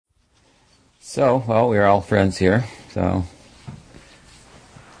So, well, we're all friends here. So,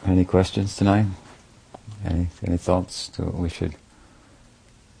 any questions tonight? Any thoughts to what we should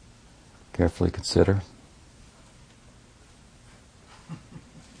carefully consider?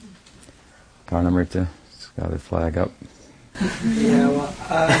 Karnamrita has got a flag up. Yeah, well,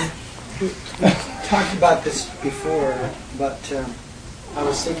 we talked about this before, but I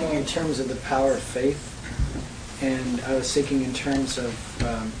was thinking in terms of the power of faith, and I was thinking in terms of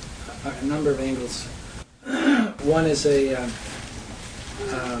a number of angles. One is the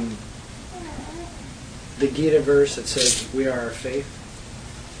Gita verse that says, "We are our faith."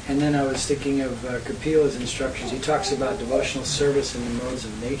 And then I was thinking of Kapila's instructions. He talks about devotional service in the modes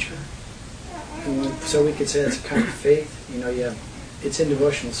of nature. And so we could say it's a kind of faith. It's in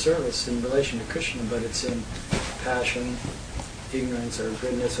devotional service in relation to Krishna, but it's in passion, ignorance, or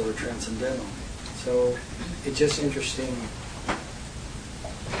goodness, or transcendental. So it's just interesting,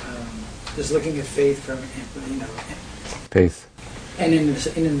 just looking at faith from, Faith. and in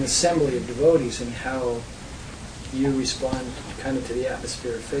an assembly of devotees and how you respond kind of to the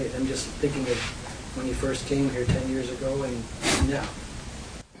atmosphere of faith. I'm just thinking of when you first came here 10 years ago and now.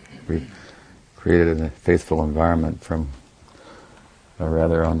 We created a faithful environment from a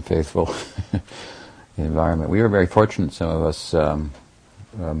rather unfaithful environment. We were very fortunate, some of us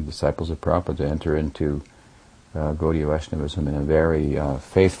disciples of Prabhupada, to enter into Gaudiya Vaishnavism in a very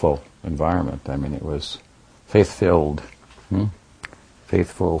faithful environment. I mean, it was faith-filled.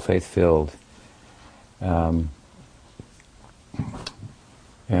 Faithful, faith-filled. And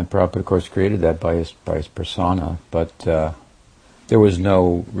Prabhupada, of course, created that by his persona, but there was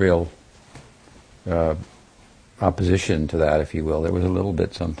no real opposition to that, if you will. There was a little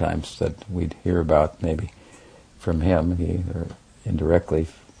bit sometimes that we'd hear about, maybe from him, or indirectly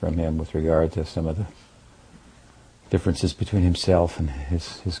from him, with regard to some of the differences between himself and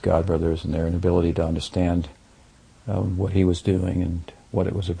his godbrothers and their inability to understand what he was doing and what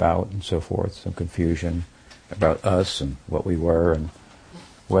it was about and so forth. Some confusion about us and what we were and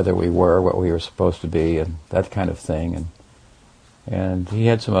whether we were what we were supposed to be and that kind of thing. And he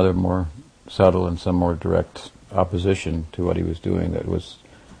had some other more subtle and some more direct opposition to what he was doing that was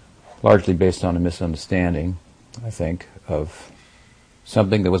largely based on a misunderstanding, I think, of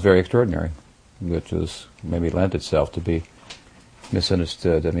something that was very extraordinary, which was maybe lent itself to be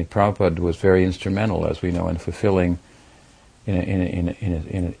misunderstood. I mean, Prabhupada was very instrumental, as we know, in fulfilling,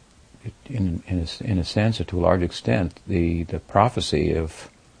 in a sense, or to a large extent, the prophecy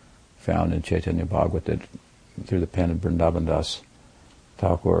found in Chaitanya Bhagavata through the pen of Vrindavan Das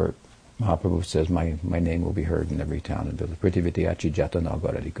Thakur. Mahaprabhu says, my name will be heard in every town and village. Pritivityachi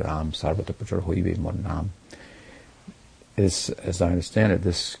jatanagaradikaram sarvata pachar hoive mornam. As I understand it,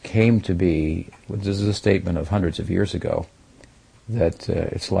 this came to be, this is a statement of hundreds of years ago, that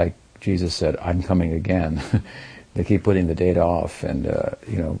it's like Jesus said, I'm coming again. They keep putting the date off, and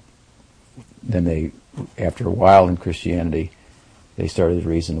then they, after a while in Christianity, they started to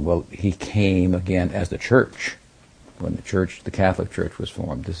reason, well, he came again as the church. When the Catholic Church was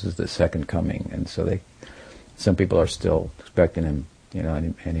formed, this is the second coming, and so some people are still expecting him,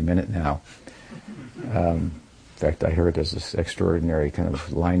 any minute now. In fact, I heard there's this extraordinary kind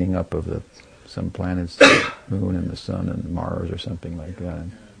of lining up of some planets, the moon and the sun and Mars or something like that.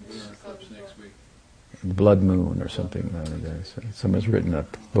 The blood moon or something. Someone's written a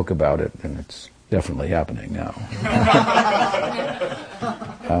book about it, and it's definitely happening now.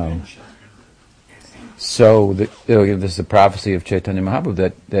 So this is the prophecy of Chaitanya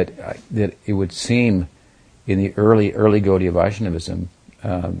Mahaprabhu that it would seem in the early Gaudiya Vaishnavism,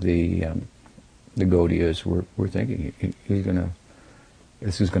 the Gaudiyas were thinking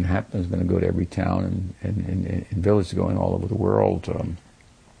this is going to happen. It's going to go to every town and village, going all over the world.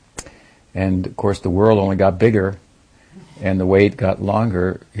 And of course, the world only got bigger, and the wait got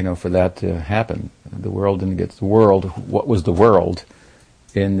longer, for that to happen. The world didn't get the world. What was the world?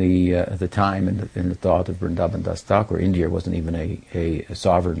 In at the time, in the thought of Vrindavan Das Thakur, India wasn't even a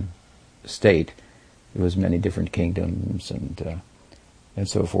sovereign state. It was many different kingdoms and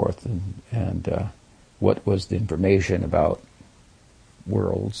so forth. And what was the information about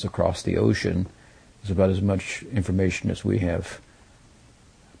worlds across the ocean is about as much information as we have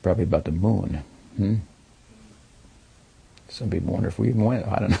probably about the moon. Some people wonder if we even went.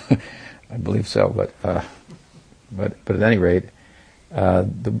 I don't know. I believe so, but at any rate. As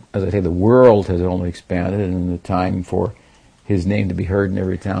I say, the world has only expanded, and the time for his name to be heard in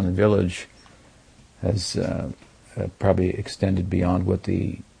every town and village has probably extended beyond what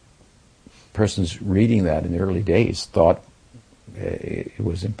the persons reading that in the early days thought it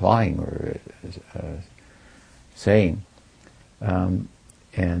was implying or saying.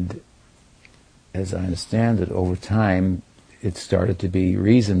 And as I understand it, over time, it started to be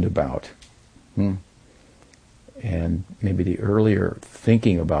reasoned about. And maybe the earlier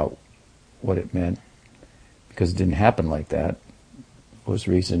thinking about what it meant, because it didn't happen like that, was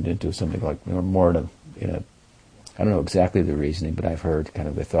reasoned into something like more in a I don't know exactly the reasoning, but I've heard kind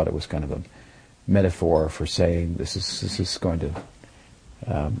of they thought it was kind of a metaphor for saying this is going to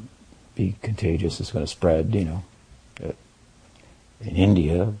be contagious. It's going to spread, in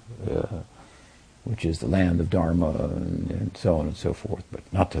India, which is the land of Dharma, and so on and so forth, but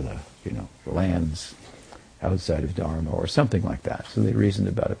not to the the lands outside of Dharma or something like that. So they reasoned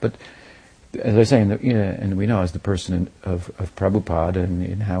about it. But as I say, and we know as the person of Prabhupada and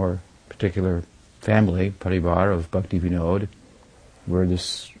in our particular family, Parivar of Bhakti Vinod, where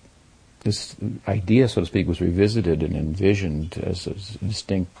this idea, so to speak, was revisited and envisioned as a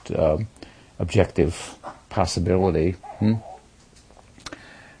distinct objective possibility,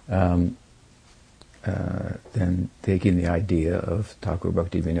 then taking the idea of Thakur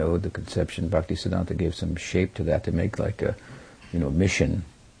Bhakti Vinod, the conception, Bhaktisiddhanta gave some shape to that to make like a mission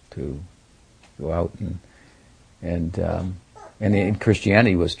to go out and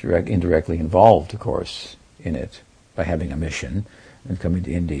Christianity was indirectly involved, of course, in it by having a mission and coming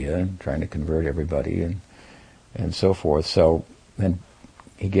to India and trying to convert everybody and so forth. So then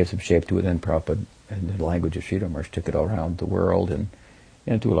he gave some shape to it, and Prabhupada, in the language of Sridhar Maharaj, took it all around the world, and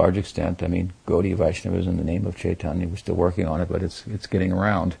to a large extent, Gaudiya Vaishnavism, the name of Chaitanya, we're still working on it, but it's getting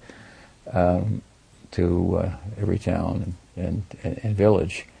around to every town and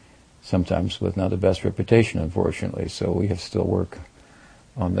village. Sometimes with not the best reputation, unfortunately. So we have still work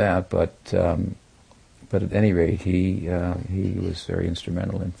on that. But at any rate, he was very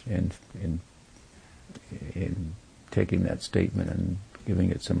instrumental in taking that statement and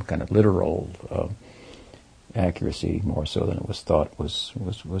giving it some kind of literal accuracy, more so than it was thought was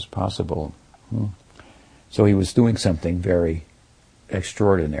possible. So he was doing something very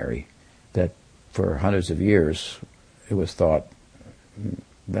extraordinary that for hundreds of years it was thought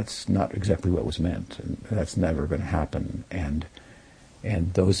that's not exactly what was meant, and that's never going to happen. And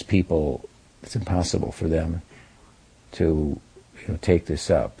those people, it's impossible for them to take this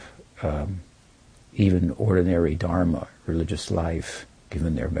up. Even ordinary dharma, religious life,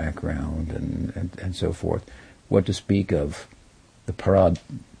 given their background and so forth. What to speak of the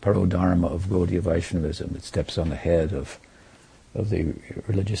parodharma of Gaudiya Vaishnavism that steps on the head of the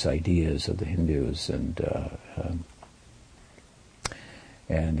religious ideas of the Hindus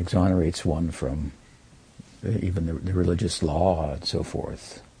and exonerates one from even the religious law and so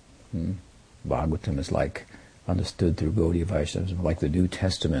forth. Bhagavatam is understood through Gaudiya Vaishnavism like the New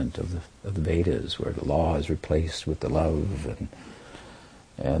Testament of the Vedas, where the law is replaced with the love,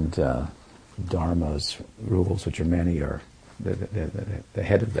 and Dharma's rules, which are many, are the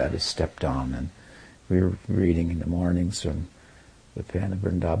head of that is stepped on. And we were reading in the mornings from the pen of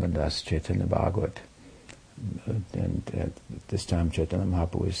Vrindavan Das Chaitanya Bhagavat. And at this time, Chaitanya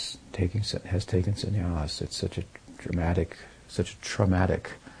Mahaprabhu has taken sannyas. It's such a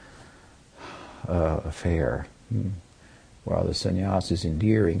traumatic affair. While the sannyas is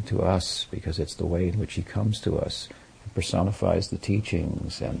endearing to us because it's the way in which he comes to us, and personifies the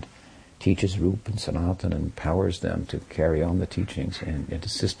teachings and teaches Rupa and Sanatana and empowers them to carry on the teachings and to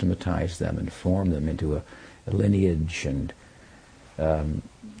systematize them and form them into a lineage and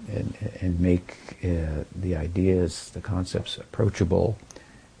make the ideas, the concepts approachable.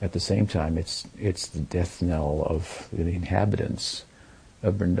 At the same time, it's the death knell of the inhabitants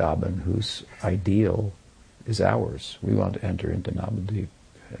of Vrindavan, whose ideal is ours. We want to enter into Navadvip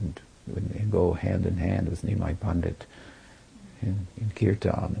and go hand in hand with Nimai Pandit in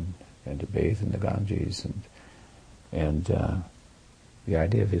Kirtan and to bathe in the Ganges and the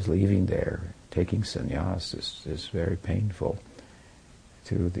idea of his leaving there, taking sannyas, is very painful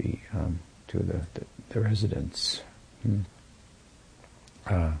to the residents.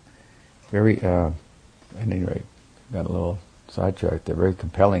 Very, at any rate, got a little sidetracked. They're very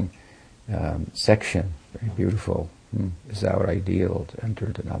compelling section, very beautiful. Is our ideal to enter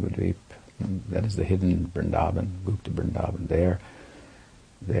into Navadvip. That is the hidden Vrindavan, Gupta Vrindavan. There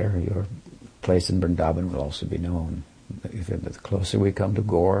your place in Vrindavan will also be known. The closer we come to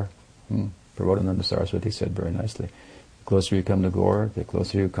Gaur, Prabodhananda Saraswati said very nicely, the closer you come to Gaur, the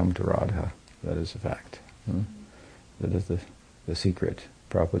closer you come to Radha. That is a fact. That is the secret.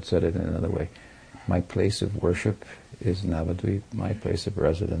 Prabhupada said it in another way. My place of worship is Navadvip. My place of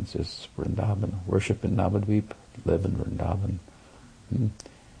residence is Vrindavan. Worship in Navadvip, live in Vrindavan.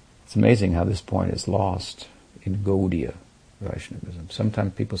 It's amazing how this point is lost in Gaudiya Vaishnavism.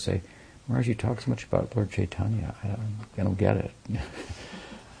 Sometimes people say, Maharaj, you talk so much about Lord Chaitanya. I don't get it.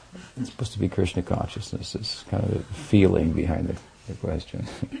 It's supposed to be Krishna consciousness. It's kind of the feeling behind the question.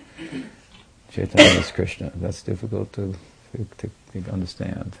 Chaitanya is Krishna. That's difficult to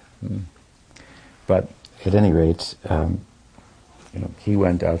understand. But at any rate, he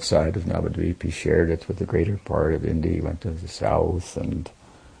went outside of Navadvip. He shared it with the greater part of India. He went to the south and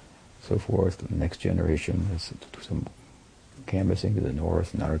so forth. The next generation is some canvassing to the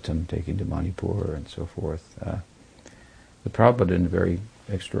north, Narottam taking to Manipur and so forth. The Prabhupada, in a very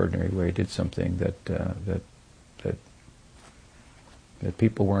extraordinary way, did something that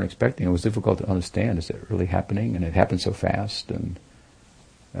people weren't expecting. It was difficult to understand. Is it really happening? And it happened so fast, and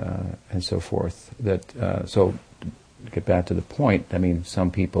so forth. So to get back to the point, I mean,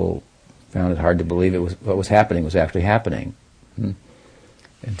 some people found it hard to believe what was happening was actually happening, and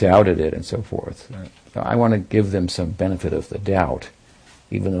doubted it, and so forth. So I want to give them some benefit of the doubt,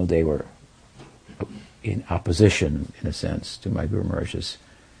 even though they were in opposition, in a sense, to my Guru Maharaj's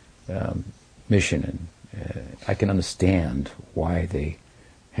mission, and I can understand why they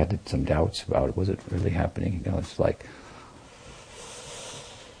had some doubts about it. Was it really happening? It's like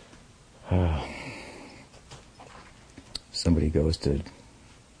somebody goes to,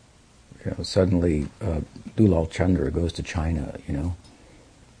 suddenly Dulal Chandra goes to China,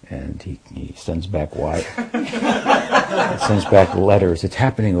 and he sends back sends back letters. It's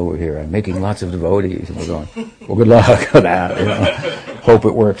happening over here. I'm making lots of devotees, and we're going, well, good luck with that. Hope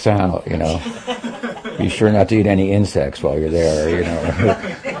it works out. Be sure not to eat any insects while you're there.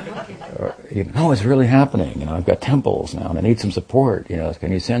 No, it's really happening. I've got temples now, and I need some support.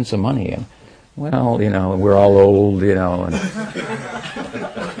 Can you send some money? And well, we're all old, and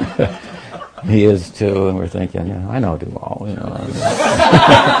he is too, and we're thinking, I know Duvall,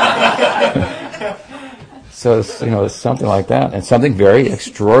 So it's something like that, and something very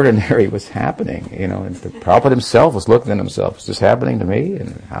extraordinary was happening, and the Prabhupada himself was looking at himself, is this happening to me?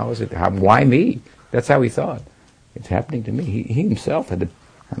 And how is it, why me? That's how he thought. It's happening to me. He himself had to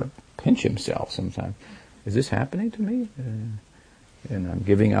kind of pinch himself sometimes. Is this happening to me? And I'm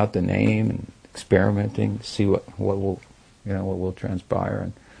giving out the name and experimenting, see what will transpire,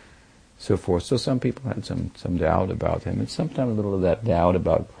 and so forth. So some people had some doubt about him, and sometimes a little of that doubt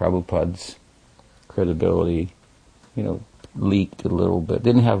about Prabhupada's credibility, leaked a little bit.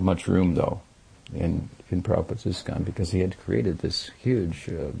 Didn't have much room though in Prabhupada's ISKCON, because he had created this huge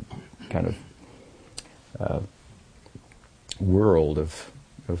kind of world of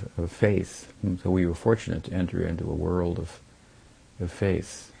faith. And so we were fortunate to enter into a world of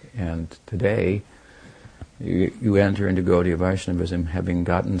faith. And today, you enter into Gaudiya Vaishnavism having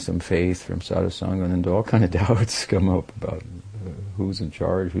gotten some faith from sadhusanga, and all kind of doubts come up about who's in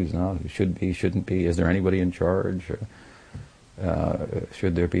charge, who's not, who should be, shouldn't be. Is there anybody in charge?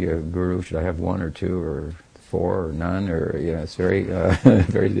 Should there be a guru? Should I have one or two or four or none? Or it's very, it's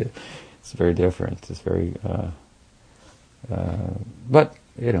very different. It's very, but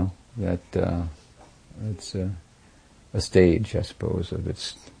that it's a stage, I suppose, of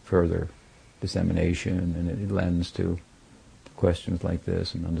its further dissemination, and it lends to questions like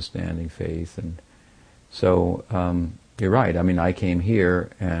this and understanding faith. And so you're right. I mean, I came here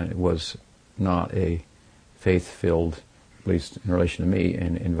and it was not a faith-filled, at least in relation to me,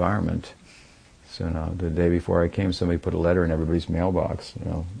 environment. So now, the day before I came, somebody put a letter in everybody's mailbox.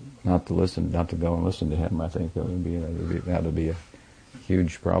 Not to go and listen to him. I think that would be a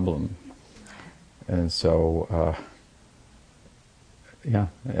huge problem. And so. Yeah,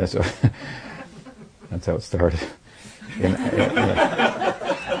 so that's how it started. We're going to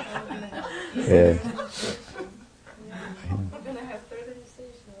have third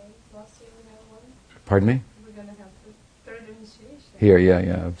initiation, right? Last year we had one. Pardon me? We're going to have the third initiation. Here,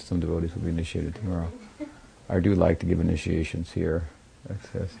 yeah. Some devotees will be initiated tomorrow. I do like to give initiations here. I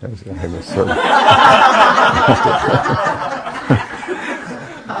have a certain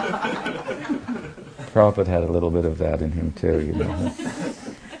Prabhupada had a little bit of that in him too,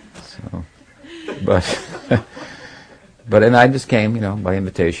 So, and I just came, by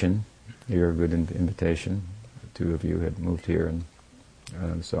invitation. You're a good invitation. The two of you had moved here,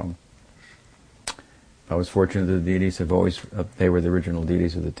 and so I was fortunate that the deities have always, they were the original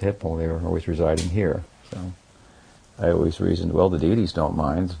deities of the temple. They were always residing here. So I always reasoned, well, the deities don't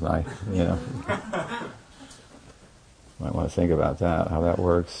mind. Might want to think about that, how that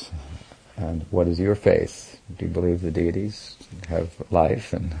works. And what is your faith? Do you believe the deities have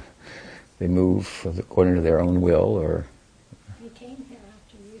life and they move according to their own will, or? He came here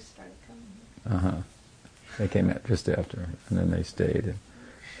after you started coming. They came just after, and then they stayed. And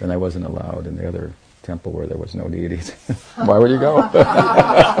then I wasn't allowed in the other temple where there was no deities. Why would you go?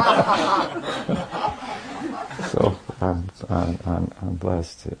 So I'm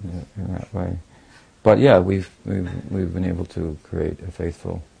blessed in that way. But yeah, we've been able to create a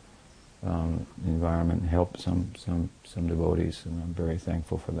faithful environment and help some devotees, and I'm very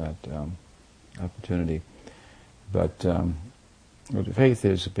thankful for that opportunity. But faith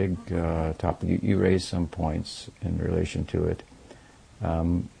is a big topic. You raised some points in relation to it.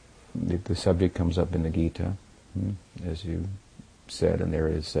 The subject comes up in the Gita, as you said, and there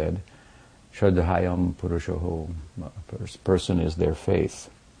it is said, Shraddhayam Purushoho, a person is their faith.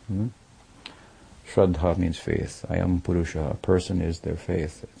 Shraddha means faith. Ayam Purusha, a person is their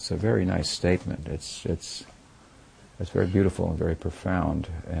faith. It's a very nice statement. It's very beautiful and very profound,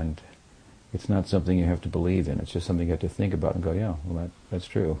 and it's not something you have to believe in. It's just something you have to think about and go, yeah, well, that's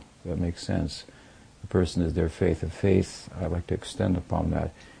true. That makes sense. A person is their faith. And faith, I like to extend upon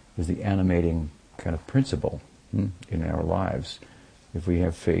that, is the animating kind of principle in our lives. If we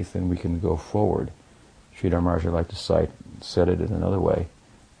have faith, then we can go forward. Sridhar Maharaj, I like to said it in another way,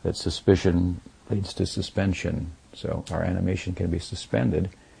 that suspicion leads to suspension. So our animation can be suspended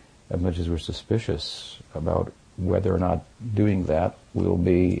as much as we're suspicious about whether or not doing that will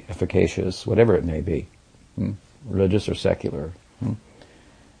be efficacious, whatever it may be, religious or secular.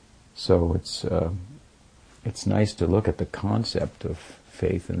 So it's nice to look at the concept of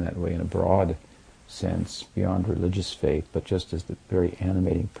faith in that way, in a broad sense, beyond religious faith, but just as the very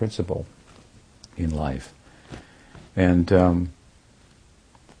animating principle in life. And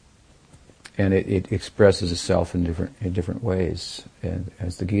it expresses itself in different ways. And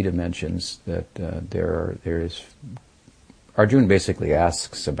as the Gita mentions, that there is Arjuna basically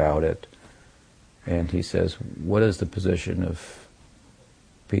asks about it, and he says, "What is the position of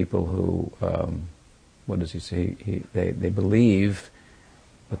people who? What does he say? They believe,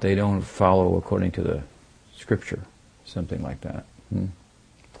 but they don't follow according to the scripture, something like that.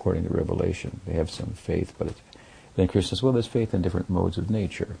 According to Revelation, they have some faith, but then Krishna says, well, there's faith in different modes of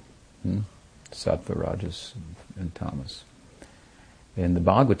nature." Sattva, Rajas, and Tamas. In the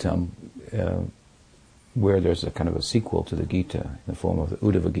Bhagavatam, where there's a kind of a sequel to the Gita, in the form of the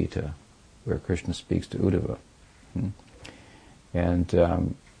Uddhava Gita, where Krishna speaks to Uddhava.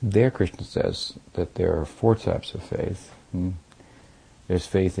 And there Krishna says that there are 4 types of faith. There's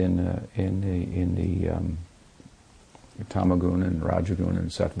faith in the Tamaguna and Rajaguna and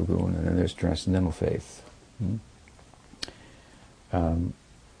Sattvaguna, and then there's transcendental faith.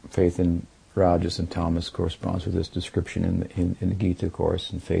 Faith in Rajas and Tamas corresponds with this description in the Gita, of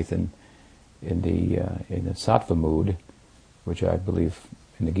course, and faith in the Sattva mood, which I believe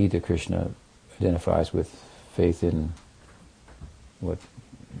in the Gita Krishna identifies with faith in what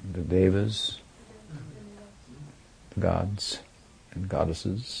the devas, the gods and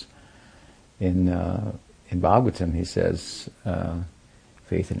goddesses. In Bhagavatam, he says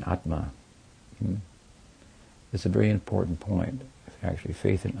faith in Atma. It's a very important point. Actually,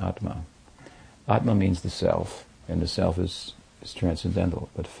 faith in Atma. Atma means the self, and the self is transcendental.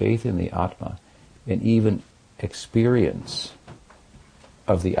 But faith in the Atma, and even experience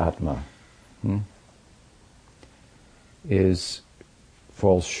of the Atma,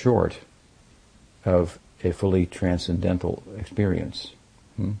 falls short of a fully transcendental experience.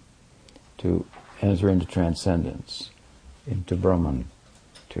 To enter into transcendence, into Brahman,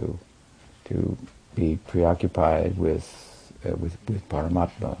 to be preoccupied with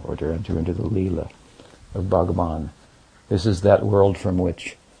Paramatma, or to enter into the Leela of Bhagavan. This is that world from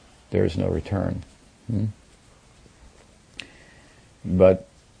which there is no return. But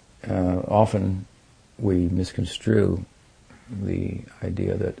often we misconstrue the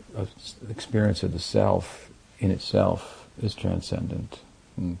idea that the experience of the self in itself is transcendent,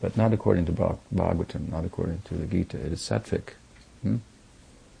 but not according to Bhagavatam, not according to the Gita. It is sattvic.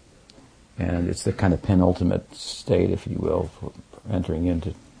 And it's the kind of penultimate state, if you will, for entering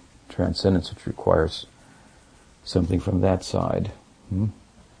into transcendence, which requires something from that side.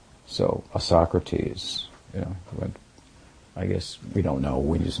 So, a Socrates, I guess we don't know,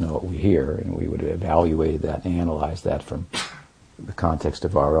 we just know what we hear, and we would evaluate that and analyze that from the context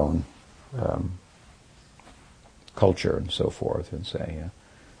of our own culture and so forth, and say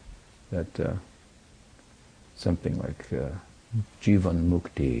that something like Jivan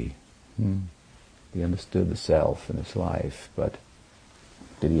Mukti. He understood the self and his life, but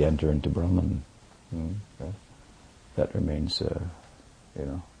did he enter into Brahman? That remains,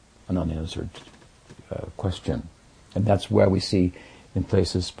 an unanswered question. And that's where we see in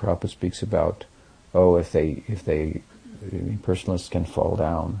places Prabhupada speaks about, if personalists can fall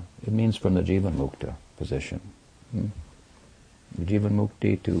down, it means from the Jivan Mukta position. Jivan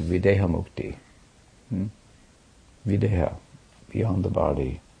Mukti to Videha Mukti. Videha, beyond the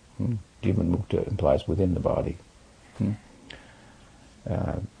body. Jivan Mukta implies within the body.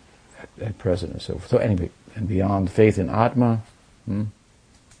 At present and so forth. So anyway, and beyond faith in Atma,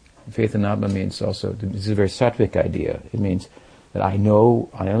 faith in Atma means also, this is a very sattvic idea. It means that I know,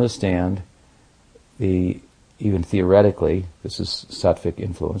 I understand even theoretically, this is sattvic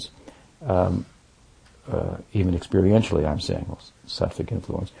influence, even experientially I'm saying, sattvic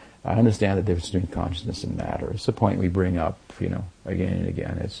influence, I understand the difference between consciousness and matter. It's the point we bring up, again and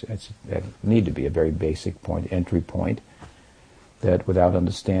again. It need to be a very basic point, entry point, that without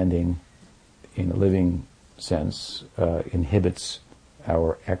understanding in a living sense inhibits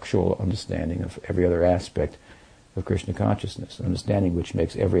our actual understanding of every other aspect of Krishna consciousness, understanding which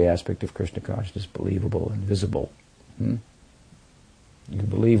makes every aspect of Krishna consciousness believable and visible. You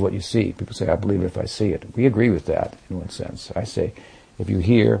believe what you see. People say, I believe it if I see it. We agree with that in one sense. I say, if you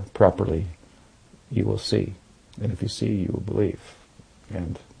hear properly, you will see. And if you see, you will believe.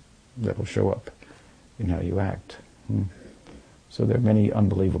 And that will show up in how you act. So there are many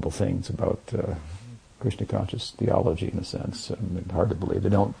unbelievable things about Krishna conscious theology, in a sense. Hard to believe. They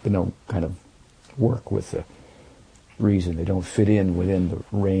don't kind of work with the reason. They don't fit in within the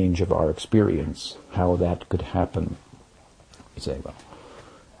range of our experience. How that could happen? You say, well,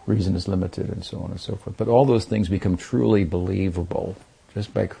 reason is limited, and so on and so forth. But all those things become truly believable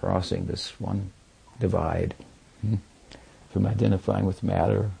just by crossing this one divide from identifying with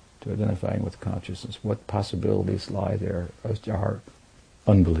matter to identifying with consciousness. What possibilities lie there are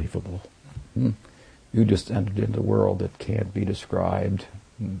unbelievable. You just entered into a world that can't be described.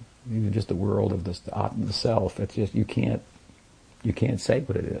 Even just the world of the Atma, the self. It's just you can't say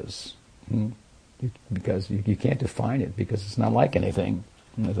what it is because you can't define it, because it's not like anything.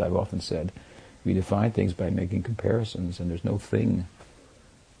 As I've often said, we define things by making comparisons, and there's no thing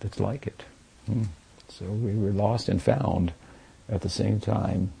that's like it. So we were lost and found at the same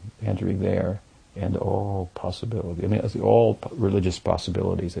time, entering there, and all possibility. I mean, all religious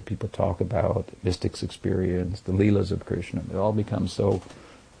possibilities that people talk about, mystics' experience, the Leelas of Krishna, it all becomes so.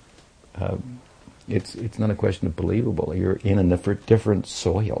 It's not a question of believable. You're in a different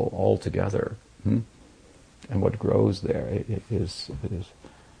soil altogether, and what grows there it is.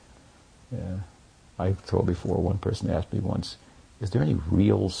 I told before. One person asked me once, "Is there any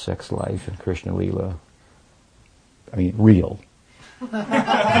real sex life in Krishna Leela?" I mean, real.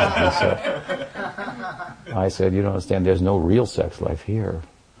 I said, "You don't understand. There's no real sex life here."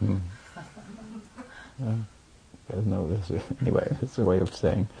 Anyway, it's a way of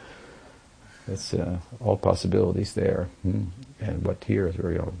saying it's all possibilities there, and what here is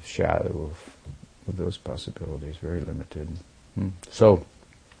very shadow of those possibilities, very limited. So,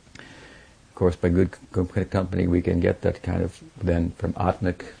 of course, by good company, we can get that kind of then from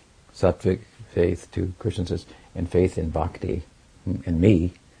Atmic, Sattvic faith to Krishna says, and faith in Bhakti, and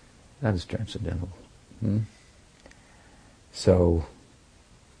me. That is transcendental. So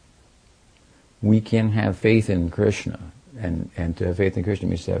we can have faith in Krishna, and to have faith in Krishna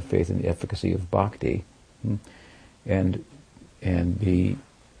means to have faith in the efficacy of Bhakti, and be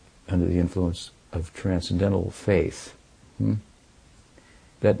under the influence of transcendental faith.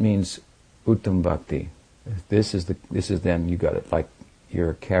 That means Uttam Bhakti. This is then you got it, like you're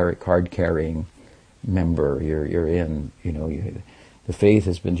a card carrying member. You're in. The faith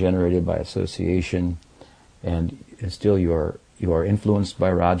has been generated by association, and still you are influenced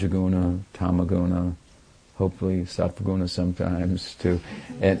by Rajaguna, Tamaguna, hopefully Sattvaguna sometimes too,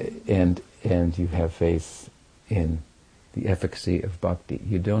 and you have faith in the efficacy of bhakti.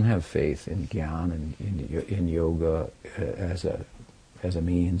 You don't have faith in jnana and in yoga as a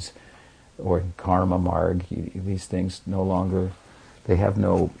means, or in karma marg. These things no longer, they have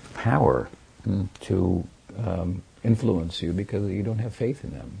no power to influence you because you don't have faith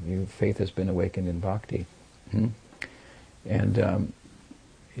in them. Your faith has been awakened in bhakti. And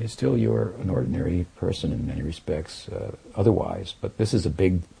still you're an ordinary person in many respects otherwise, but this is a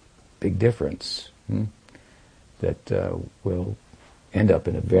big difference that will end up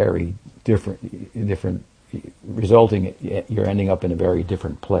in a very different, resulting, you're ending up in a very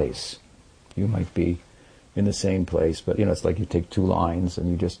different place. You might be in the same place, but it's like you take two lines and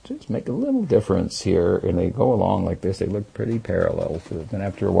you just make a little difference here, and they go along like this. They look pretty parallel, and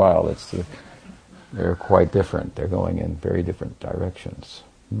after a while, they're quite different. They're going in very different directions.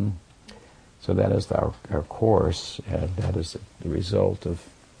 So that is our course, and that is the result of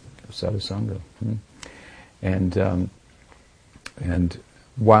sadhusanga. And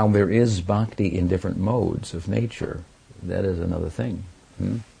while there is bhakti in different modes of nature, that is another thing.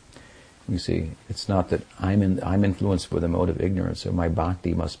 You see, it's not that I'm influenced with a mode of ignorance, so my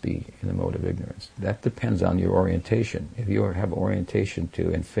bhakti must be in the mode of ignorance. That depends on your orientation. If you have orientation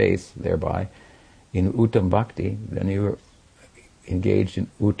to in faith, thereby, in Uttam Bhakti, then you're engaged in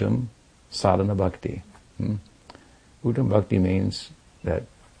Uttam Sadhana Bhakti. Uttam Bhakti means that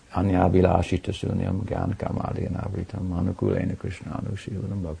Anyabhilashita Sunyam Gyan Kamadi Anavritam Anukulena Krishnanu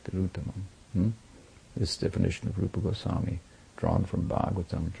Shilanam Bhakti Uttamam. This definition of Rupa Goswami, drawn from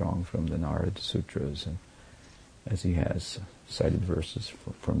Bhagavatam, drawn from the Narada Sutras, and as he has cited verses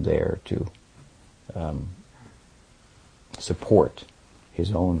from there to support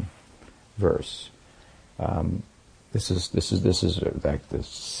his own verse. This is like the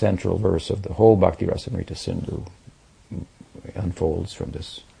central verse of the whole Bhakti Rasamrita Sindhu unfolds from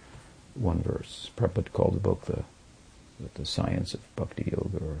this one verse. Prabhupada called the book the Science of Bhakti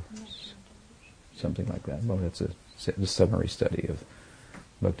Yoga or something like that. Well, that's the summary study of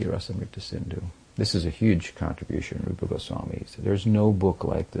Bhakti Rasamrita Sindhu. This is a huge contribution, Rupa Goswami. So there's no book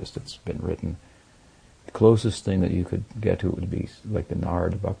like this that's been written. The closest thing that you could get to would be like the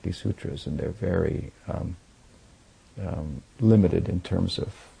Narada Bhakti Sutras, and they're very limited in terms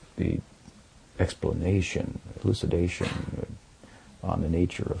of the explanation, elucidation on the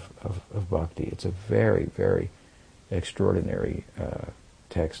nature of bhakti. It's a very, very extraordinary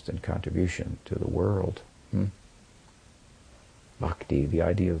text and contribution to the world. Bhakti, the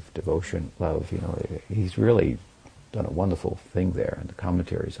idea of devotion, love, he's really done a wonderful thing there, and the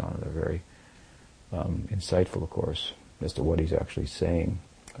commentaries on it are very insightful, of course, as to what he's actually saying.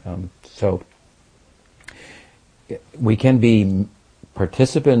 So we can be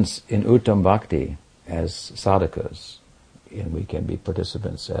participants in Uttam Bhakti as sadhakas, and we can be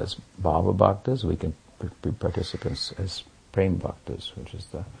participants as Bhava Bhaktas, we can be participants as Prem Bhaktas, which is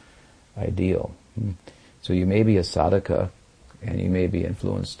the ideal. So you may be a sadhaka, and you may be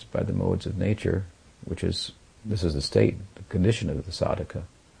influenced by the modes of nature, this is the state, the condition of the sadhaka.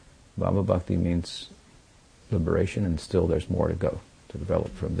 Bhava Bhakti means liberation, and still there's more to go, to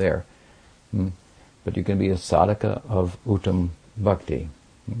develop from there. But you can be a sadhaka of Uttam Bhakti.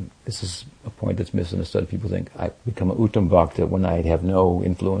 This is a point that's misunderstood. People think, I become an Uttam Bhakta when I have no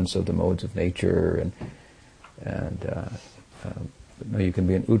influence of the modes of nature, but no, you can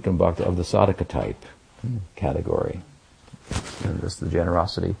be an Uttam Bhakta of the sadhaka type category. And that's the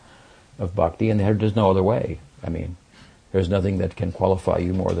generosity of bhakti, and there's no other way. I mean, there's nothing that can qualify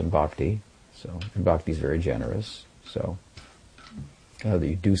you more than bhakti. And bhakti is very generous. So that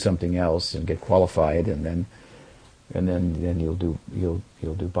you do something else and get qualified, and then you'll do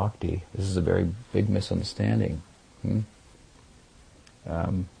bhakti. This is a very big misunderstanding. We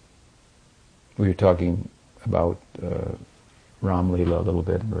were talking about Ram Leela a little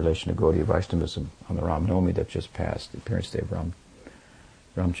bit in relation to Gaudiya Vaishnavism on the Ram Navami that just passed, the appearance day of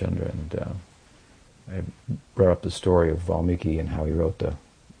Ramchandra, and I brought up the story of Valmiki and how he wrote the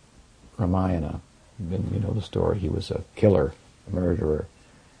Ramayana. You know the story. He was a killer, a murderer,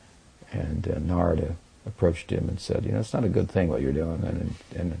 and Narada approached him and said, it's not a good thing what you're doing,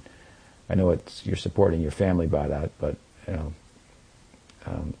 and I know you're supporting your family by that, but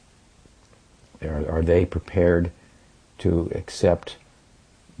are they prepared to accept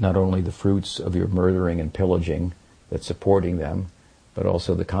not only the fruits of your murdering and pillaging that's supporting them, but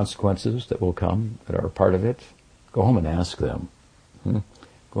also the consequences that will come that are a part of it? Go home and ask them. Go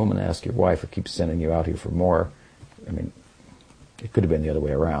home and ask your wife who keeps sending you out here for more. I mean, it could have been the other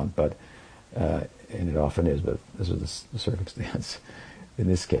way around, but and it often is, but this was the circumstance in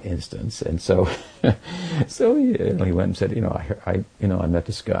this instance. And so he went and said, I met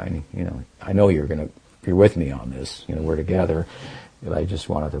this guy, and I know you're with me on this. We're together. And I just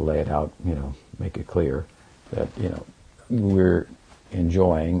wanted to lay it out, make it clear that we're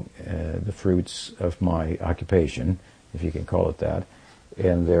enjoying the fruits of my occupation, if you can call it that,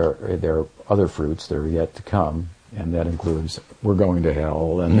 and there are other fruits that are yet to come, and that includes we're going to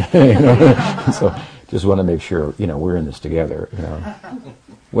hell, and so just want to make sure we're in this together.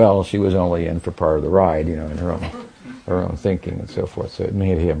 Well, she was only in for part of the ride, in her own thinking and so forth. So it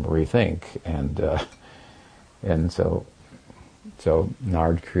made him rethink, and so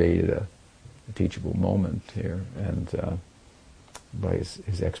Nard created a teachable moment here, and by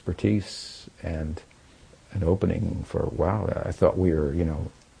his expertise and an opening for, wow, I thought we were,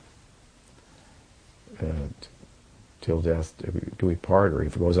 till death do we part, or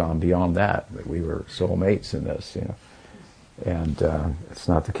if it goes on beyond that we were soulmates in this, and it's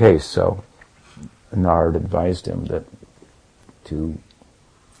not the case. So Nard advised him that to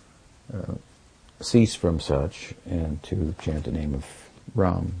cease from such and to chant the name of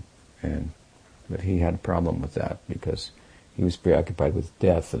Ram, but he had a problem with that because he was preoccupied with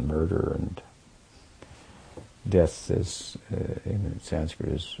death and murder, and death is in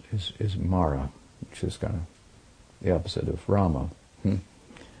Sanskrit is Mara, which is kind of the opposite of Rama.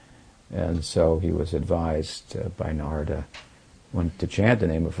 And so he was advised by Narada to chant the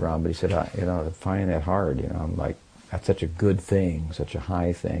name of Ram, but he said, I find that hard. I'm like, that's such a good thing, such a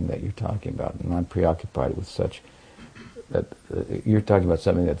high thing that you're talking about, and I'm preoccupied with such that you're talking about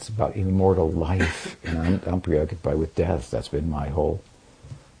something that's about immortal life, and I'm preoccupied with death. That's been my whole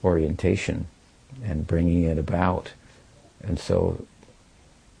orientation and bringing it about, and so,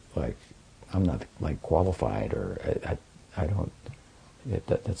 like, I'm not like qualified, or I don't.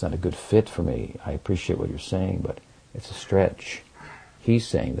 That's not a good fit for me. I appreciate what you're saying, but it's a stretch. He's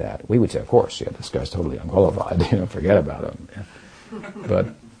saying that. We would say, of course, this guy's totally unqualified. Forget about him. But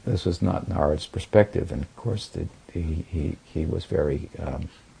this was not Narada's perspective, and of course, he was very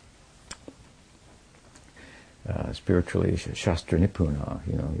spiritually Shastra Nipuna.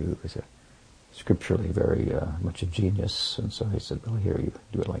 He was scripturally very much a genius, and so he said, "Well, here you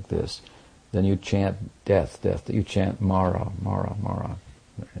do it like this." Then you chant death. You chant Mara, Mara, Mara,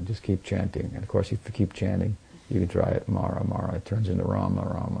 and just keep chanting. And of course, if you keep chanting, you can try it Mara, Mara. It turns into Rama,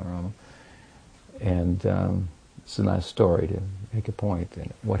 Rama, Rama. And it's a nice story to make a point.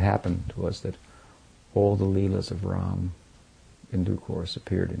 And what happened was that all the Leelas of Ram, in due course,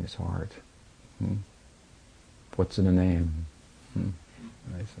 appeared in his heart. What's in a name?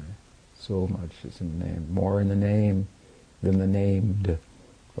 I say, so much is in the name. More in the name than the named.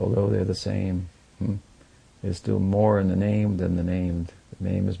 Although they're the same, there's still more in the name than the named. The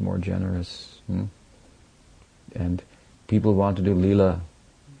name is more generous. And people want to do Leela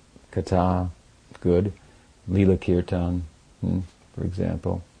Katha, good. Leela Kirtan, for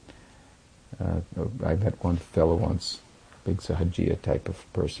example. I met one fellow once, big Sahajiya type of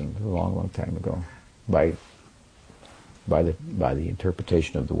person, a long, long time ago, by the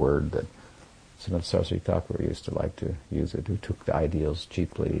interpretation of the word that Srimad Saraswati Thakur used to like to use it, who took the ideals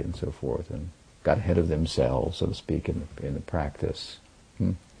cheaply and so forth, and got ahead of themselves, so to speak, in the practice.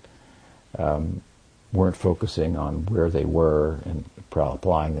 Weren't focusing on where they were and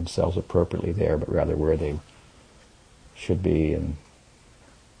applying themselves appropriately there, but rather where they should be, and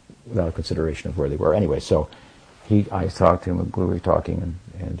without a consideration of where they were. Anyway, so I talked to him, we were talking,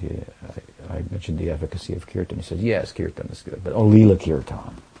 and I mentioned the efficacy of Kirtan. He said, yes, Kirtan is good, but Leela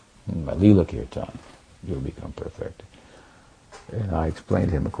Kirtan. By Leela Kirtan, you'll become perfect. And I explained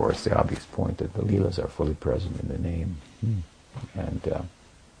to him, of course, the obvious point that the Leelas are fully present in the name.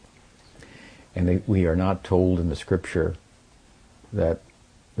 And we are not told in the scripture that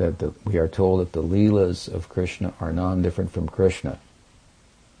we are told that the Leelas of Krishna are non-different from Krishna.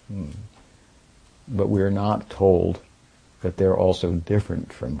 But we are not told that they're also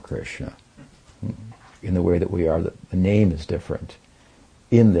different from Krishna in the way that we are. That the name is different,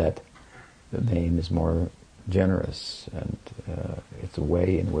 in that the name is more generous, and it's a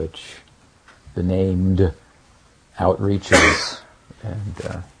way in which the named outreaches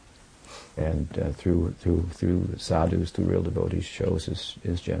and through sadhus, through real devotees, shows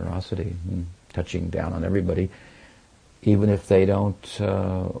his generosity, touching down on everybody, even if they don't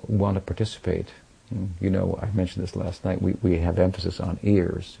want to participate. I mentioned this last night. We have emphasis on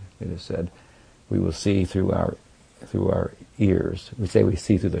ears. It is said we will see through our ears. We say we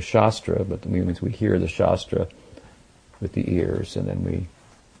see through the Shastra, but it means we hear the Shastra with the ears, and then we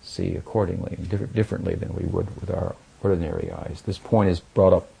see accordingly, differently than we would with our ordinary eyes. This point is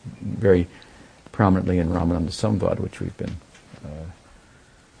brought up very prominently in Ramananda Samvad, which we've been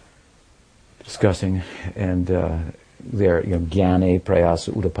discussing, and there, Jnane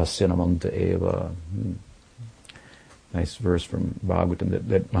prayasa udapasyanamanta eva. Nice verse from Bhagavatam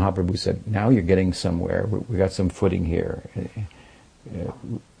that Mahaprabhu said, now you're getting somewhere. We got some footing here.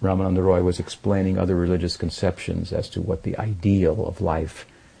 Ramananda Roy was explaining other religious conceptions as to what the ideal of life,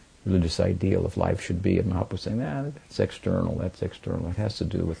 religious ideal of life should be. And Mahaprabhu was saying, that's external. It has to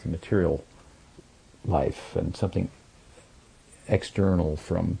do with the material life and something external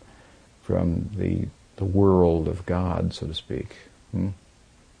from the world of God, so to speak.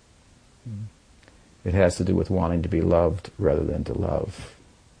 It has to do with wanting to be loved rather than to love,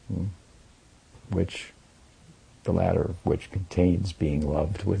 which the latter of which contains being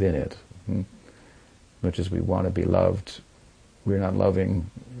loved within it. Much as we want to be loved, we're not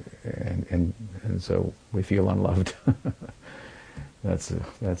loving, and so we feel unloved. That's a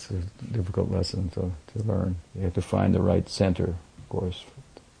difficult lesson to learn. You have to find the right center, of course,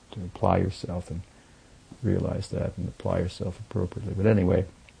 to apply yourself and realize that and apply yourself appropriately. But anyway.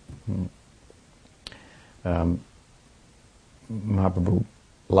 Mahaprabhu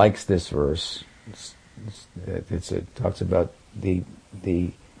likes this verse. It talks about the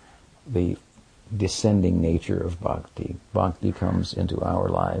descending nature of bhakti. Bhakti comes into our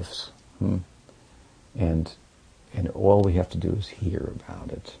lives, and all we have to do is hear about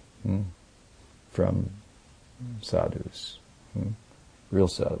it. from sadhus. Real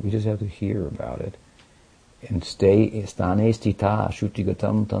sadhu. We just have to hear about it. And stay, stane stita,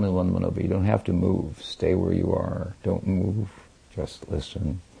 shutigatam tanuvanmanobi. You don't have to move. Stay where you are. Don't move. Just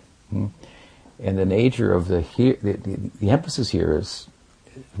listen. And the nature of the emphasis here is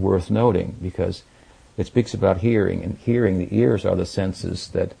worth noting, because it speaks about hearing, and hearing, the ears are the senses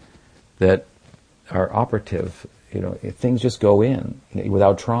that are operative. Things just go in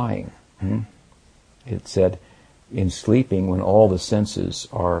without trying. It said, in sleeping, when all the senses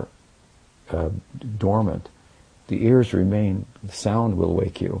are dormant, the ears remain. The sound will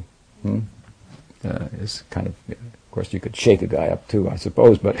wake you. It's kind of course, you could shake a guy up too, I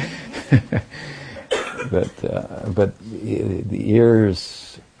suppose, but but the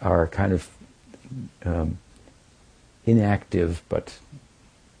ears are kind of inactive, but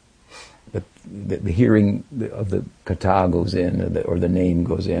the hearing of the kata goes in, or the name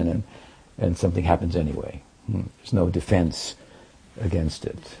goes in, and something happens anyway. There's no defense against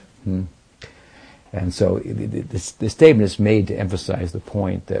it. And so the statement is made to emphasize the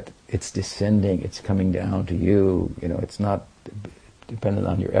point that it's descending, it's coming down to you. It's not dependent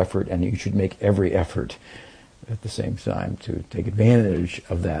on your effort, and you should make every effort at the same time to take advantage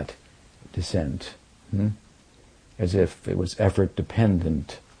of that descent, as if it was effort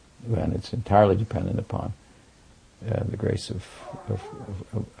dependent, when it's entirely dependent upon the grace of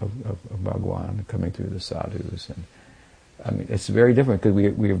Bhagwan coming through the sadhus. And I mean, it's very different, because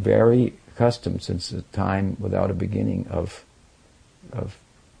we are very accustomed, since a time without a beginning, of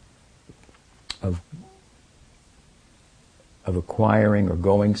acquiring or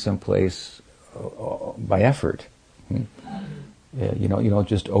going someplace by effort. You don't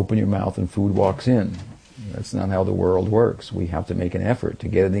just open your mouth and food walks in. That's not how the world works. We have to make an effort to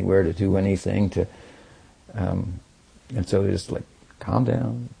get anywhere, to do anything, and so just like, calm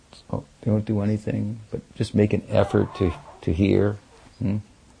down, don't do anything, but just make an effort to hear.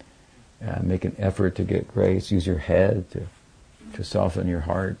 Make an effort to get grace. Use your head to soften your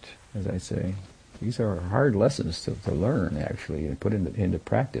heart, as I say. These are hard lessons to learn, actually, and put into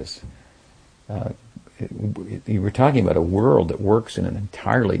practice. You were talking about a world that works in an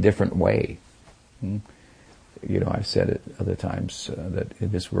entirely different way. I've said it other times, that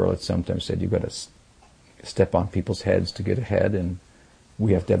in this world it's sometimes said you've got to step on people's heads to get ahead, and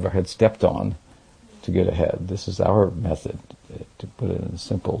we have to have our heads stepped on to get ahead. This is our method, to put it in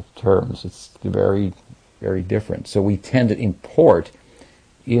simple terms. It's very, very different. So we tend to import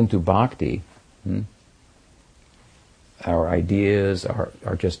into bhakti our ideas,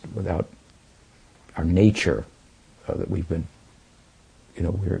 are just without our nature, that we've been,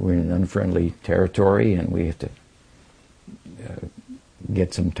 we're in an unfriendly territory, and we have to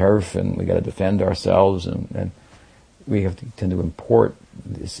get some turf, and we got to defend ourselves, and we have to tend to import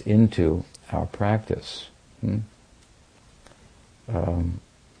this into our practice.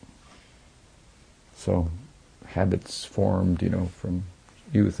 So habits formed, from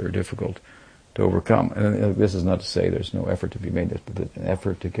youth are difficult to overcome. And this is not to say there's no effort to be made, but an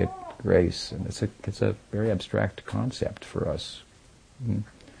effort to get grace, and it's a very abstract concept for us,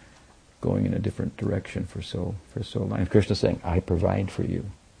 going in a different direction for so long. And Krishna's saying, I provide for you.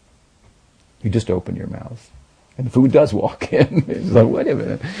 You just open your mouth, and the food does walk in. It's like, wait a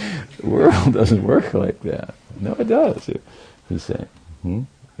minute, the world doesn't work like that. No, it does. He's saying,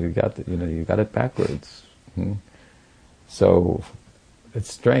 you got it backwards. So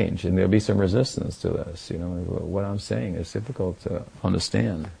it's strange, and there'll be some resistance to this. What I'm saying is difficult to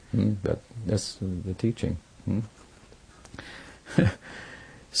understand, but that's the teaching.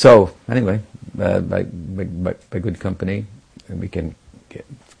 So anyway, by good company, we can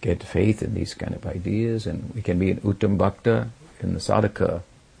get faith in these kind of ideas, and we can be an Uttam Bhakta in the sadhaka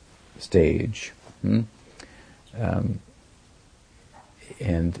stage.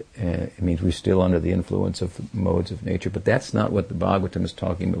 And it means we're still under the influence of the modes of nature, but that's not what the Bhagavatam is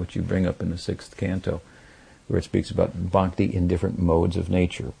talking about, what you bring up in the 6th canto, where it speaks about bhakti in different modes of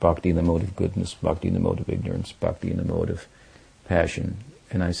nature. Bhakti in the mode of goodness, bhakti in the mode of ignorance, bhakti in the mode of passion.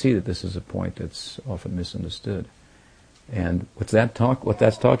 And I see that this is a point that's often misunderstood. And what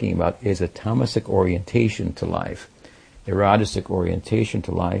that's talking about is a tamasic orientation to life, a rajasic orientation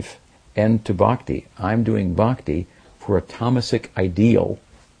to life, and to bhakti. I'm doing bhakti for a tamasic ideal.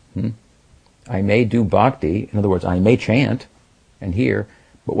 I may do bhakti, in other words, I may chant and hear,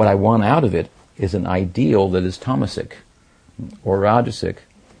 but what I want out of it is an ideal that is tamasic, or rajasic,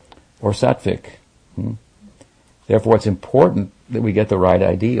 or sattvic. Therefore, it's important that we get the right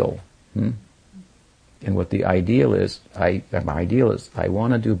ideal. And what the ideal is, my ideal is, I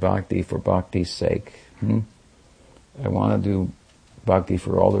want to do bhakti for bhakti's sake. I want to do bhakti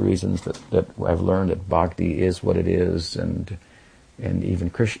for all the reasons that I've learned that bhakti is what it is, and even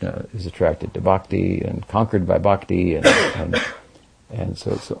Krishna is attracted to bhakti and conquered by bhakti, and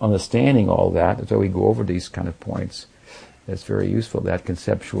so understanding all that, so we go over these kind of points. That's very useful. That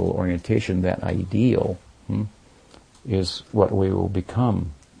conceptual orientation, that ideal, is what we will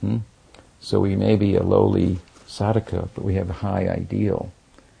become. So we may be a lowly sadhaka, but we have a high ideal.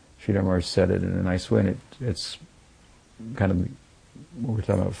 Sridhar Maharaj said it in a nice way, and it's kind of what we're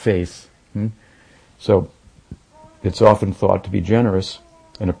talking about, faith. So it's often thought to be generous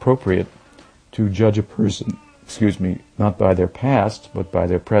and appropriate to judge a person, not by their past, but by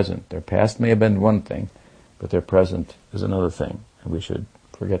their present. Their past may have been one thing, but their present is another thing. And we should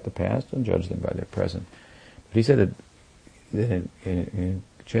forget the past and judge them by their present. But he said that in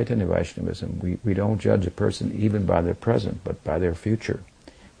Chaitanya Vaishnavism, we don't judge a person even by their present, but by their future,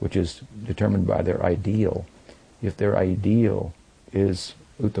 which is determined by their ideal. If their ideal is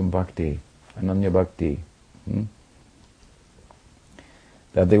Uttam Bhakti, Ananya Bhakti,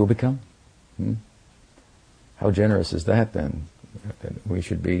 that they will become. How generous is that then? That we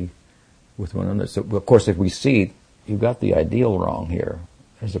should be with one another. So, of course, if we see you've got the ideal wrong here,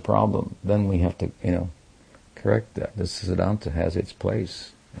 there's a problem, then we have to, correct that. The Siddhanta has its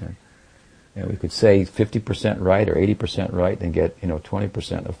place. And we could say 50% right or 80% right and get,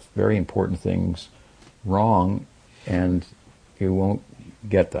 20% of very important things wrong, and you won't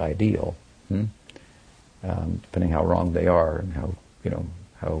get the ideal, depending how wrong they are and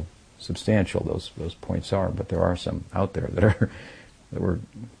how substantial those points are. But there are some out there that were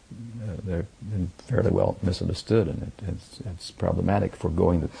they're fairly well misunderstood, and it's problematic for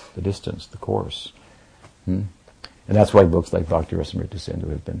going the distance, the course. And that's why books like Bhakti Rasamrita Sindhu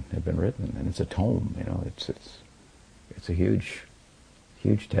have been written, and it's a tome. It's a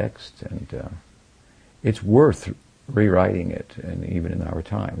huge text, and it's worth rewriting it, and even in our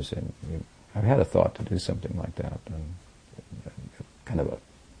times. And I've had a thought to do something like that, and kind of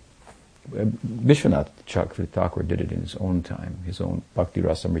Vishwanath Chakravarti Thakur did it in his own time. His own Bhakti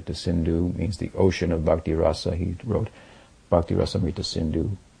Rasamrita Sindhu means the ocean of Bhakti Rasa. He wrote Bhakti Rasamrita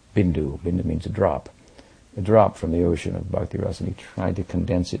Sindhu Bindu. Bindu means a drop from the ocean of Bhakti Rasa, and he tried to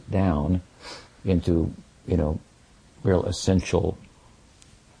condense it down into, real essential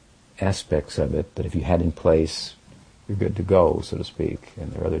aspects of it that if you had in place, you're good to go, so to speak.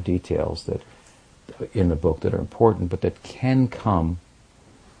 And there are other details that in the book that are important, but that can come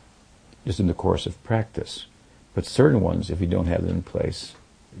just in the course of practice. But certain ones, if you don't have them in place,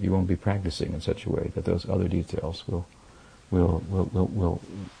 you won't be practicing in such a way that those other details will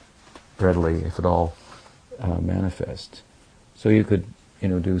readily, if at all, manifest. So you could,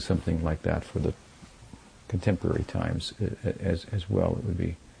 do something like that for the contemporary times as well. It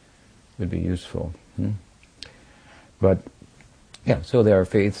would be useful. But yeah, so there are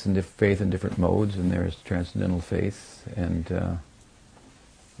faith in different modes, and there's transcendental faith, and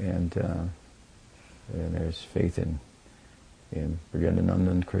there's faith in Brigyandananda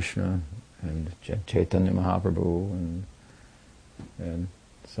and Krishna and Chaitanya Mahaprabhu, and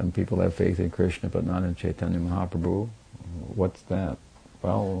some people have faith in Krishna but not in Chaitanya Mahaprabhu. What's that?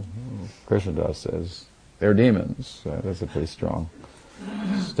 Well, Krishnadas says they're demons. That's a pretty strong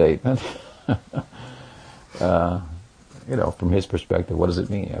statement. From his perspective, what does it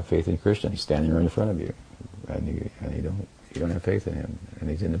mean? You have faith in Krishna. He's standing right in front of you, and you don't have faith in him, and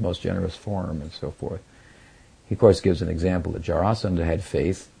he's in the most generous form, and so forth. He, of course, gives an example that Jarasandha had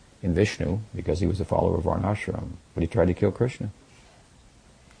faith in Vishnu because he was a follower of Varnashram, but he tried to kill Krishna.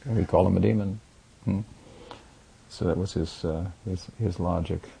 And we call him a demon. So that was his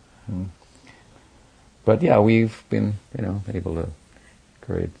logic. But yeah, we've been able to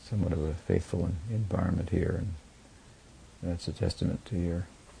create somewhat of a faithful environment here, and that's a testament to your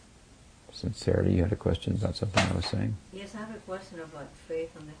sincerity. You had a question about something I was saying? Yes, I have a question about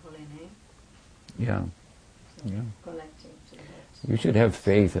faith on the holy name. Yeah. So Yeah. Connecting to that. You should have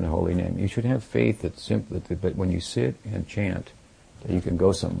faith in a holy name. You should have faith that but when you sit and chant, that you can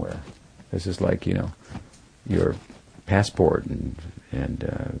go somewhere. This is like, your passport and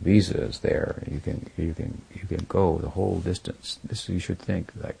visa is there. You can go the whole distance. You should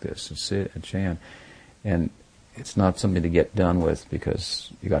think like this and sit and chant. And it's not something to get done with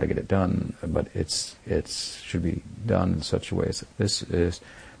because you got to get it done, but it should be done in such a way that this is,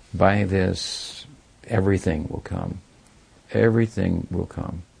 by this, everything will come. Everything will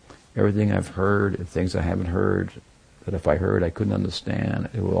come. Everything I've heard, and things I haven't heard, that if I heard I couldn't understand,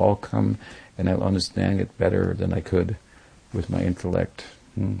 it will all come, and I'll understand it better than I could with my intellect.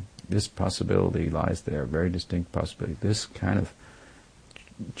 This possibility lies there, very distinct possibility. This kind of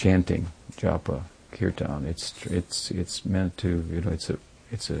chanting, japa, kirtan. It's meant to,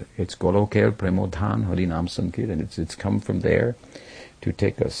 it's Golokel Premodhan Harinam Sankirtan. It's come from there to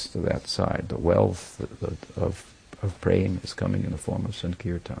take us to that side. The wealth of praying is coming in the form of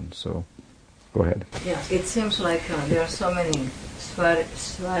Sankirtan. So, go ahead. Yeah, it seems like there are so many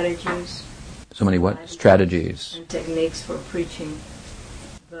strategies. So many what? Strategies. And techniques for preaching,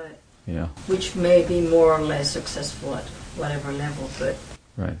 but Yeah. which may be more or less successful at whatever level, but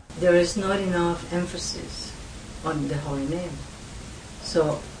Right. there is not enough emphasis on the holy name.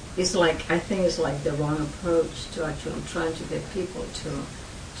 So it's like, I think it's like the wrong approach to actually trying to get people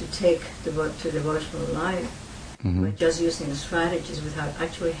to take to devotional life Mm-hmm. by just using the strategies without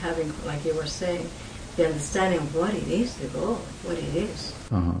actually having, like you were saying, the understanding of what it is, the goal, what it is.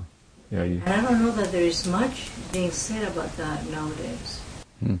 Uh-huh. Yeah. And I don't know that there is much being said about that nowadays.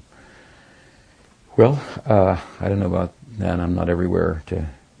 Well, I don't know about that. I'm not everywhere to,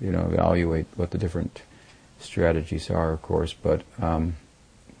 evaluate what the different strategies are, of course, but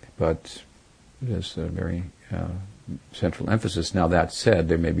there's a very central emphasis. Now, that said,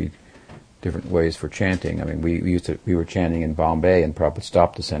 there may be different ways for chanting. I mean, we were chanting in Bombay, and Prabhupada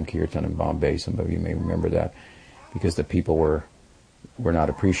stopped the Sankirtan in Bombay. Some of you may remember that, because the people were not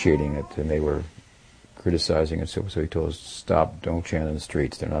appreciating it, and they were criticizing it. So he told us, stop, don't chant in the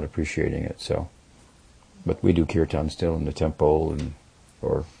streets. They're not appreciating it. So, but we do kirtan still in the temple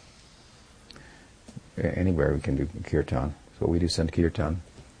or anywhere we can do kirtan. So we do Sankirtan.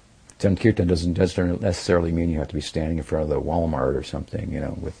 Sankirtan doesn't necessarily mean you have to be standing in front of the Walmart or something,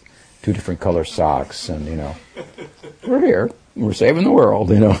 with 2 different color socks, and we're here, we're saving the world,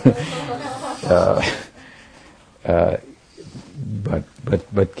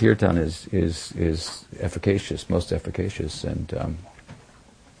 But kirtan is efficacious, most efficacious, and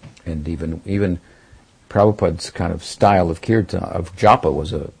even Prabhupada's kind of style of kirtan, of japa,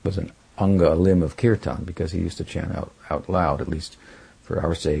 was an anga, a limb of kirtan, because he used to chant out loud, at least for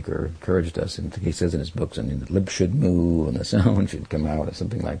our sake, or encouraged us. And he says in his books, and the lips should move and the sound should come out, or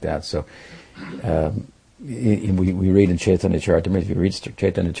something like that. So we read in Chaitanya Charitamrita, if you read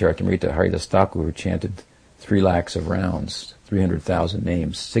Chaitanya Charitamrita, Haridas Thakur chanted 3 lakhs of rounds, 300,000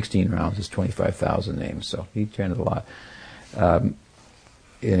 names. 16 rounds is 25,000 names. So he chanted a lot. And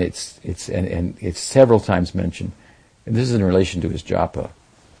it's several times mentioned, and this is in relation to his japa,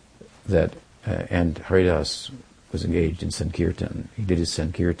 that and Haridas was engaged in Sankirtan. He did his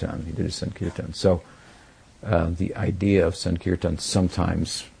Sankirtan. So the idea of Sankirtan,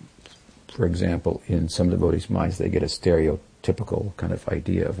 sometimes, for example, in some devotees' minds, they get a stereotypical kind of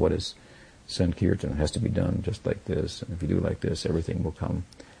idea of what is Sankirtan. It has to be done just like this, and if you do like this, everything will come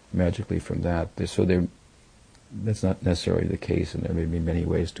magically from that. So that's not necessarily the case, and there may be many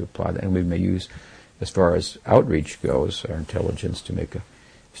ways to apply that. And we may use, as far as outreach goes, our intelligence to make a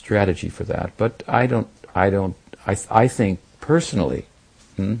strategy for that. But I think personally,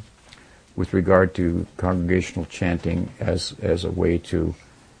 with regard to congregational chanting as a way to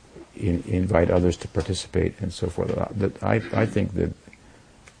invite others to participate and so forth, that I think that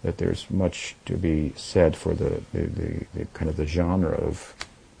there's much to be said for the kind of the genre of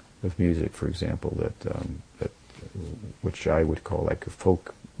music, for example, that which I would call like a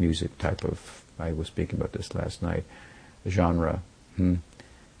folk music type of. I was speaking about this last night. Genre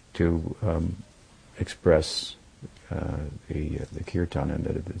to express the kirtan, and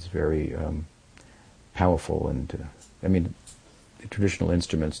that it's very powerful. And the traditional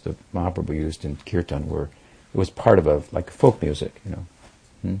instruments that Mahaprabhu used in kirtan it was part of like folk music,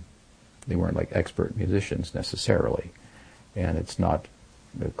 They weren't like expert musicians necessarily, and it's not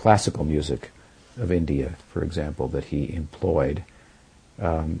the classical music of India, for example, that he employed,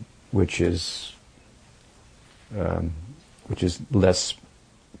 which is less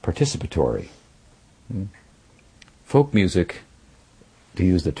participatory. Folk music, to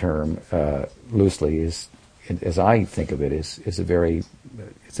use the term loosely, is, as I think of it, is it's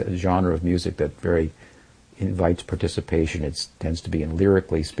a genre of music that very invites participation. It tends to be, in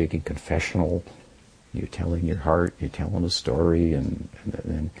lyrically speaking, confessional. You're telling your heart, you're telling a story, and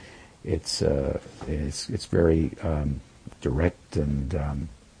it's very direct, and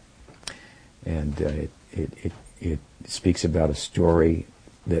it speaks about a story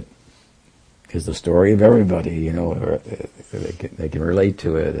that is the story of everybody. Or they can relate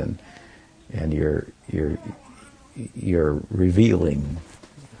to it, and you're revealing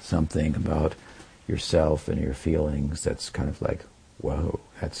something about yourself and your feelings that's kind of like, whoa,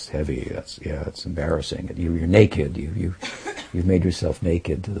 that's heavy. That's embarrassing. You're naked. You've made yourself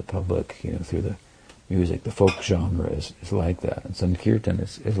naked to the public, through the music. The folk genre is like that, and Sankirtan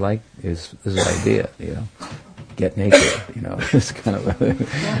is this idea, get naked. It's kind of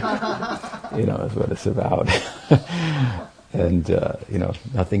That's what it's about. And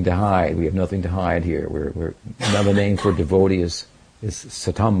nothing to hide. We have nothing to hide here. We're another name for devotee is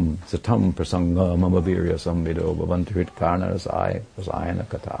satam prasanga mama virya samvido bhavantuhit karna rasayana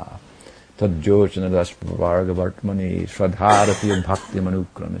kata tadjochana dasvarga vartmani shraddharati bhakti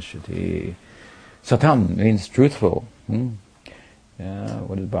manukramishati. Satam means truthful.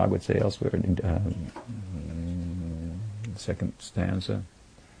 What does Bhagavad say elsewhere? Second stanza.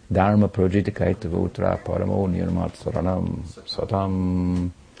 Dharma projitikaita votra paramo nirmat saranam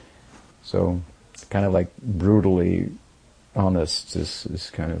satam. So, kind of like brutally honest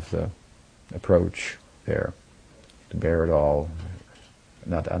is kind of the approach there. To bear it all.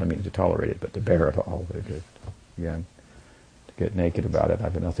 I don't mean to tolerate it, but to bear it all. Again, to get naked about it.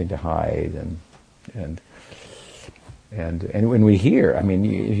 I've got nothing to hide, and when we hear, I mean,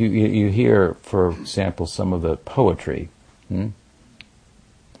 you hear, for example, some of the poetry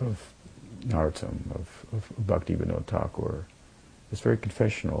of Narottam, of Bhaktivinoda Thakur. It's very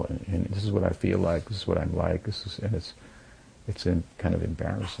confessional, and this is what I feel like, this is what I'm like, it's kind of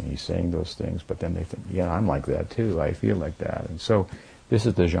embarrassing. He's saying those things, but then they think, yeah, I'm like that too, I feel like that. And so this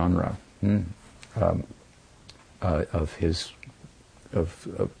is the genre of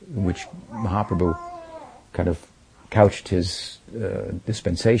which Mahaprabhu kind of couched his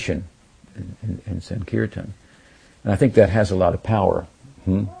dispensation in Sankirtan. And I think that has a lot of power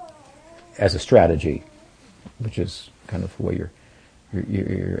as a strategy, which is kind of the way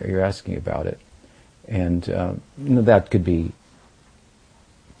you're asking about it. And that could be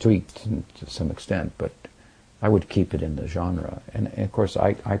tweaked to some extent, but I would keep it in the genre. And of course,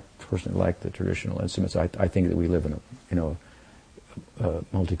 I personally like the traditional instruments. I think that we live in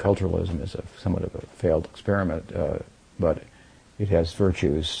multiculturalism is somewhat of a failed experiment, but it has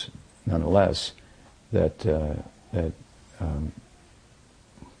virtues nonetheless that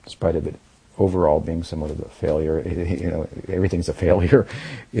despite of it overall being somewhat of a failure, everything's a failure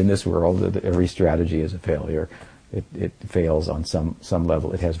in this world. Every strategy is a failure. It fails on some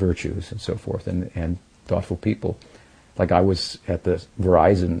level. It has virtues and so forth, and thoughtful people. Like I was at the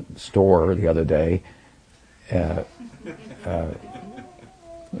Verizon store the other day. I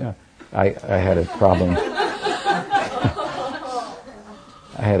had a problem.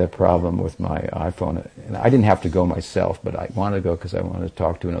 I had a problem with my iPhone, and I didn't have to go myself, but I wanted to go because I wanted to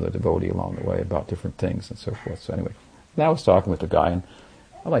talk to another devotee along the way about different things and so forth. So anyway, I was talking with the guy, and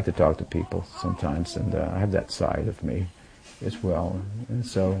I like to talk to people sometimes, and I have that side of me as well. And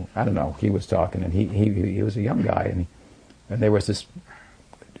so I don't know. He was talking, and he was a young guy, and there was this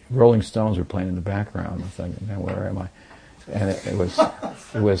Rolling Stones were playing in the background. I was thinking, man, where am I? And it was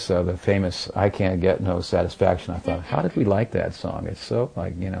the famous "I Can't Get No Satisfaction." I thought, how did we like that song? It's so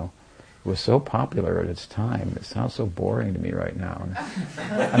it was so popular at its time. It sounds so boring to me right now. And,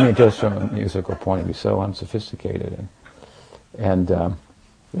 I mean, just from a musical point of view, so unsophisticated. And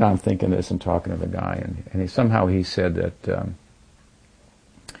I'm thinking this and talking to the guy, and somehow he said that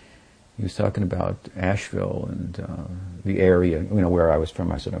he was talking about Asheville and the area, where I was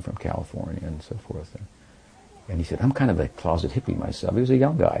from. I said I'm from California and so forth. And he said, I'm kind of a closet hippie myself. He was a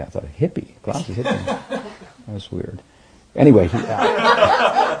young guy. I thought, hippie? Closet hippie? That was weird. Anyway,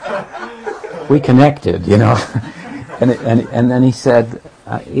 we connected, And then he said,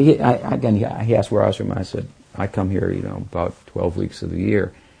 he asked where I was from. I said, I come here, about 12 weeks of the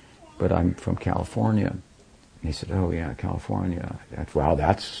year, but I'm from California. And he said, oh, yeah, California. Wow,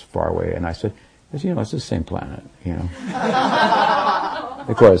 that's far away. And I said, it's the same planet,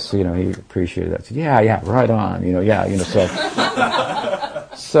 Of course, he appreciated that. He said, yeah, right on,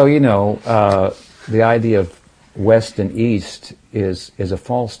 So, the idea of West and East is a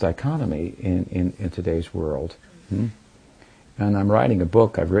false dichotomy in today's world. And I'm writing a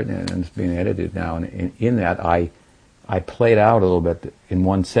book, I've written it, and it's being edited now, and in that I played out a little bit in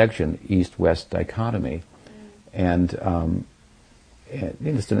one section, East-West dichotomy, and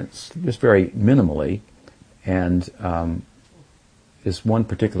just very minimally, and this one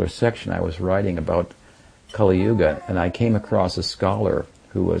particular section I was writing about Kali Yuga, and I came across a scholar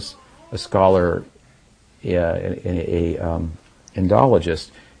who was a scholar, Indologist,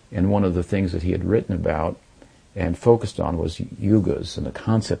 and one of the things that he had written about and focused on was yugas and the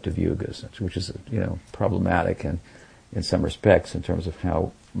concept of yugas, which is problematic and in some respects in terms of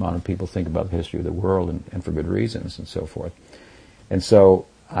how modern people think about the history of the world and for good reasons and so forth. And so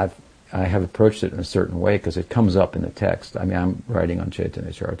I have approached it in a certain way because it comes up in the text. I mean, I'm writing on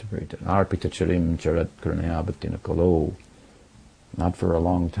Chaitanya Charitamrita. Arpita charim charat karunayabhatina kalo. Not for a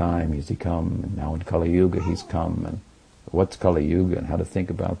long time has he come, and now in Kali Yuga he's come, and what's Kali Yuga and how to think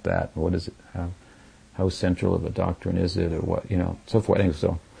about that, and what is it, how central of a doctrine is it, or what, so forth. Anyway,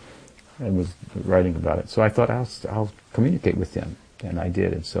 so and was writing about it. So I thought I'll communicate with him, and I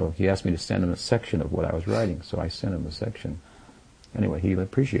did. And so he asked me to send him a section of what I was writing. So I sent him a section. Anyway, he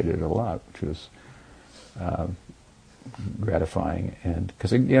appreciated it a lot, which was gratifying. And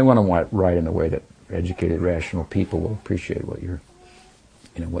because I want to write in a way that educated, rational people will appreciate what your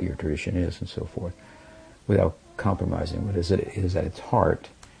tradition is and so forth, without compromising what is at its heart.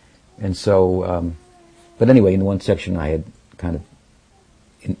 And so, but anyway, in one section I had kind of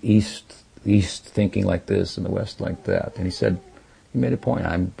in East thinking like this and the West like that. And he made a point,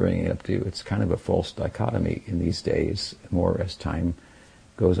 I'm bringing it up to you, it's kind of a false dichotomy in these days, more as time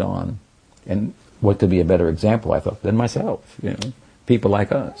goes on. And what could be a better example, I thought, than myself, people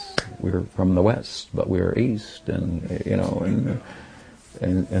like us. We're from the West, but we're East, and,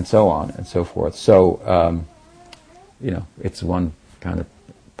 and so on and so forth. So, it's one kind of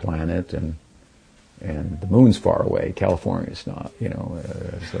planet, and the moon's far away. California's not,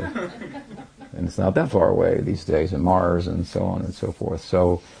 and it's not that far away these days, and Mars and so on and so forth.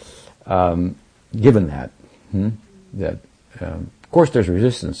 So, given that, of course, there's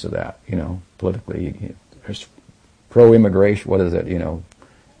resistance to that. Politically, there's pro-immigration. What is it?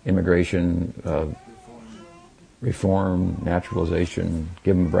 Immigration, reform, naturalization.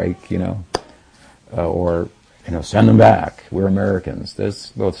 Give them a break. Or send them back. We're Americans.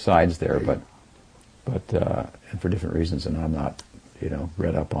 There's both sides there, but and for different reasons, and I'm not,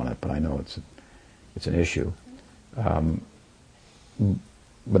 read up on it, but I know it's an issue.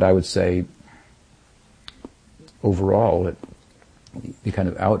 But I would say, overall, that the kind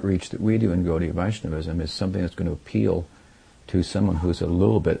of outreach that we do in Gaudiya Vaishnavism is something that's going to appeal to someone who's a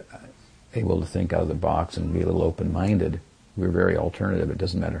little bit able to think out of the box and be a little open-minded. We're very alternative. It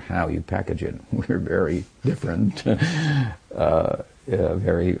doesn't matter how you package it. We're very different,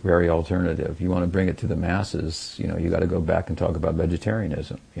 very, very alternative. You want to bring it to the masses, you got to go back and talk about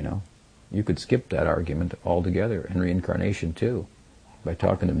vegetarianism, You could skip that argument altogether, and reincarnation too, by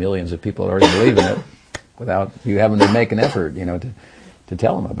talking to millions of people that already believe in it, without you having to make an effort, to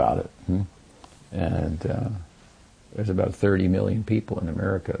tell them about it. And there's about 30 million people in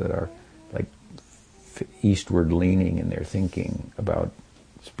America that are like eastward leaning in their thinking about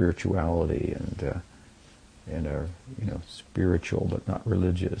spirituality, and are spiritual but not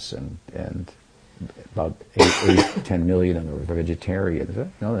religious, and about 10 million are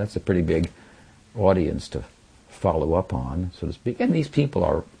vegetarian. That's a pretty big audience to follow up on, so to speak. And these people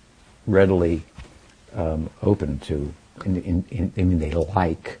are readily open to, they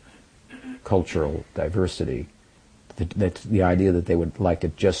like cultural diversity. The idea that they would like to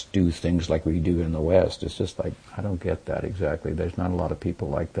just do things like we do in the West is just like, I don't get that exactly. There's not a lot of people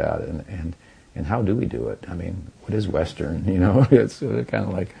like that, and how do we do it? I mean, what is Western? It's kind of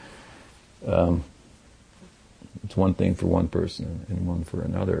like it's one thing for one person and one for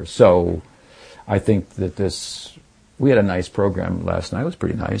another. So I think that we had a nice program last night. It was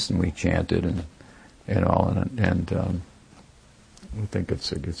pretty nice, and we chanted and all, and I think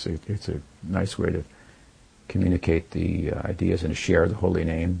it's a nice way to communicate the ideas and to share the holy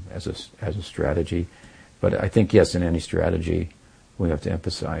name as a strategy. But I think, yes, in any strategy, we have to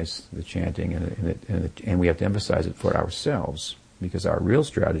emphasize the chanting, and we have to emphasize it for ourselves, because our real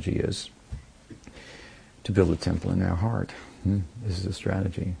strategy is to build a temple in our heart. This is the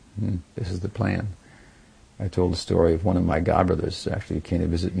strategy. This is the plan. I told the story of one of my godbrothers actually who came to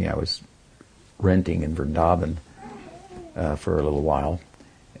visit me. I was renting in Vrindavan for a little while,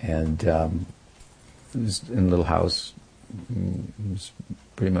 and it was in a little house. It was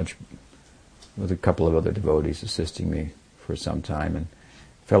pretty much with a couple of other devotees assisting me for some time, and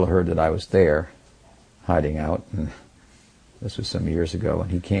a fellow heard that I was there, hiding out, and this was some years ago, and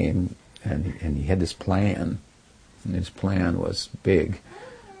he came, and he had this plan, and his plan was big.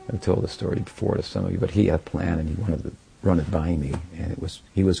 I've told the story before to some of you, but he had a plan, and he wanted to run it by me, and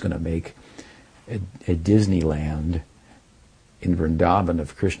he was going to make a Disneyland in Vrindavan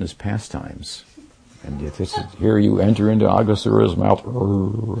of Krishna's pastimes. And here you enter into Aghasura's mouth,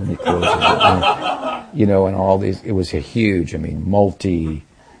 and he closes it, and all these. It was a huge, multi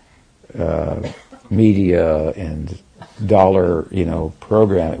media and dollar,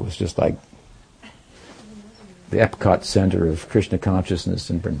 program. It was just like the Epcot center of Krishna consciousness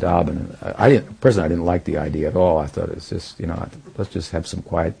in Vrindavan. I didn't like the idea at all. I thought it's just, let's just have some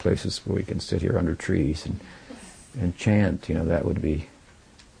quiet places where we can sit here under trees and chant. That would be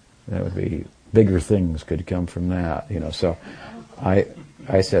bigger things could come from that. So I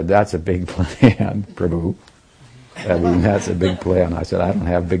said, that's a big plan, Prabhu. That's a big plan. I said, I don't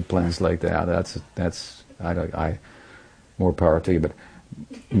have big plans like that. That's more power to you. But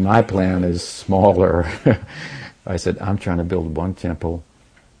my plan is smaller. I said, I'm trying to build one temple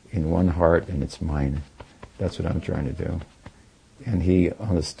in one heart, and it's mine. That's what I'm trying to do. And he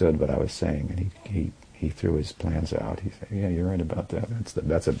understood what I was saying, and he threw his plans out. He said, yeah, you're right about that.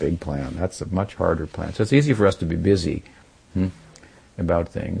 That's a big plan. That's a much harder plan. So it's easy for us to be busy about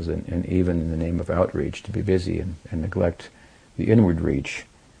things, and even in the name of outreach, to be busy and neglect the inward reach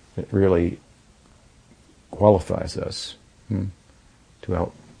that really qualifies us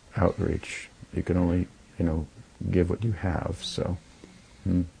to outreach. You can only, give what you have. So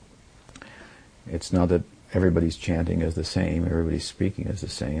it's not that everybody's chanting is the same, everybody's speaking is the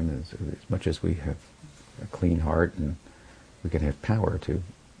same. As much as we have a clean heart, and we can have power to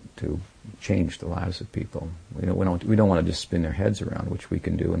change the lives of people. We don't want to just spin their heads around, which we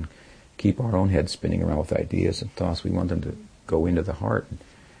can do, and keep our own heads spinning around with ideas and thoughts. We want them to go into the heart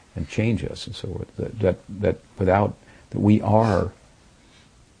and change us, and so that we are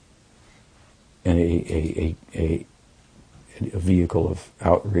a vehicle of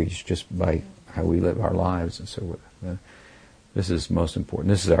outreach just by how we live our lives, and so this is most important.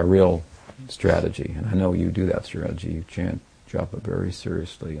 This is our real strategy, and I know you do that strategy. You chant japa very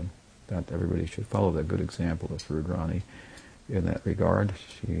seriously, and that everybody should follow that good example of Rudrani in that regard.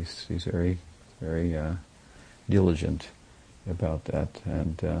 She's very, very diligent about that,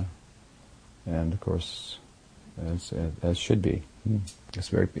 and of course, as should be. It's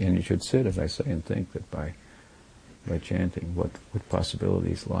very, and you should sit, as I say, and think that by chanting, what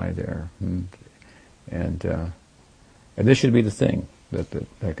possibilities lie there, and this should be the thing that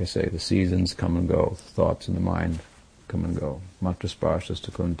like I say, the seasons come and go, thoughts in the mind come and go. Matrasparsas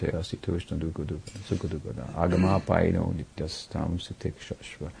tukunte asitushna sukudukada agama paino nityastam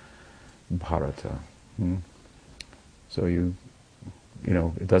sitikshashva bharata. So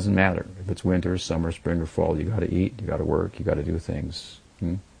it doesn't matter if it's winter, summer, spring, or fall. You got to eat, you got to work, you got to do things.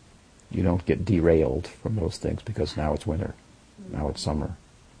 You don't get derailed from those things because now it's winter, now it's summer.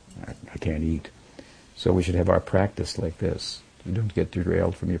 I can't eat. So we should have our practice like this. You don't get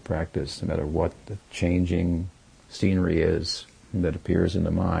derailed from your practice, no matter what the changing scenery is that appears in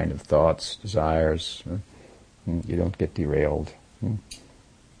the mind of thoughts, desires. You don't get derailed.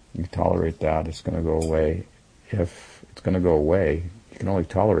 You tolerate that. It's going to go away. If it's going to go away, you can only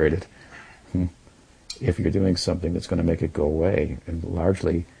tolerate it if you're doing something that's going to make it go away. And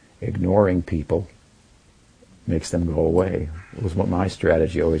largely ignoring people makes them go away. It was what my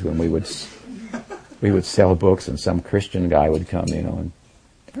strategy always, when we would sell books and some Christian guy would come, and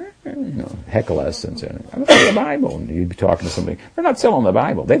heckle us and say, I'm selling the Bible. And you'd be talking to somebody, they're not selling the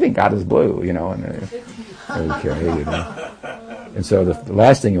Bible. They think God is blue, and okay, And so the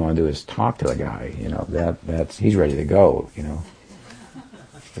last thing you want to do is talk to the guy, that's he's ready to go,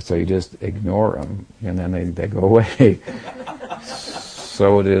 So you just ignore them, and then they go away.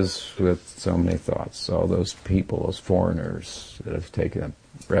 So it is with so many thoughts. All those people, those foreigners that have taken up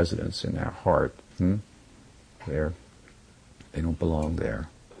residence in our heart, they don't belong there.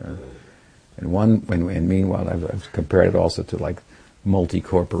 And meanwhile, I've compared it also to like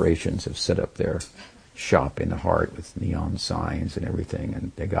multi-corporations have set up their shop in the heart with neon signs and everything,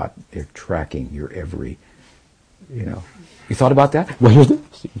 and they're tracking your every, You thought about that? What is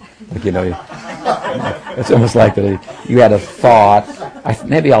this? It's almost like you had a thought.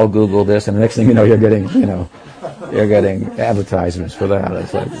 Maybe I'll Google this, and the next thing you know, you're getting advertisements for that.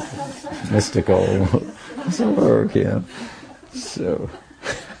 It's like mystical work, So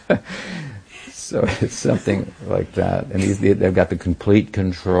it's something like that, and they've got the complete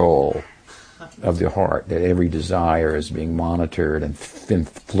control of the heart. That every desire is being monitored and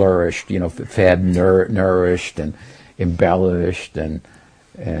flourished, fed, nourished, and embellished, and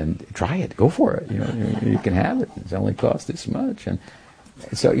try it, go for it. You can have it. It's only cost this much, and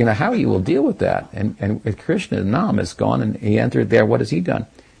so how you will deal with that. And with Krishna, Nam has gone and he entered there. What has he done?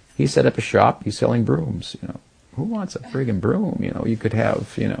 He set up a shop. He's selling brooms. Who wants a friggin' broom? You could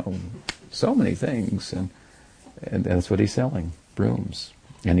have so many things, and that's what he's selling, brooms.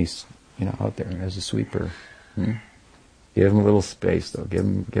 And he's out there as a sweeper. Give him a little space, though. Give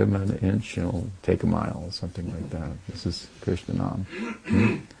him an inch, take a mile, something like that. This is Krishna Nam.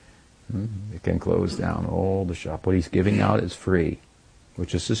 It can close down all the shop. What he's giving out is free,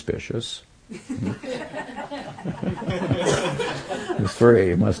 which is suspicious. It's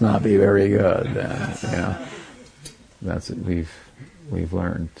free. It must not be very good. That's it. We've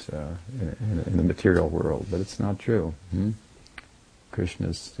learned in the material world, but it's not true. Krishna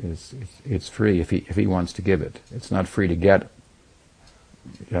it's free if he wants to give it. It's not free to get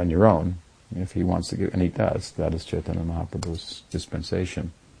on your own. If he wants to give, and he does, that is Chaitanya Mahaprabhu's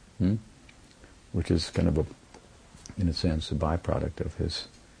dispensation, which is kind of in a sense, a byproduct of his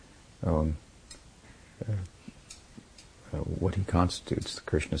own what he constitutes,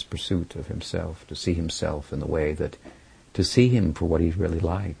 Krishna's pursuit of himself, to see himself in the way that, to see him for what he's really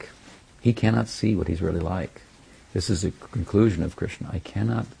like. He cannot see what he's really like. This is the conclusion of Krishna. I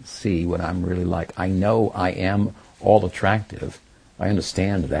cannot see what I'm really like. I know I am all attractive. I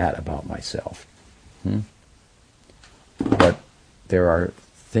understand that about myself. But there are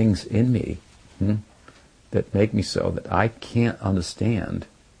things in me that make me so that I can't understand.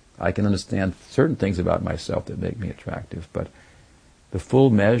 I can understand certain things about myself that make me attractive, but the full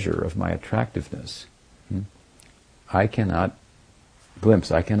measure of my attractiveness, I cannot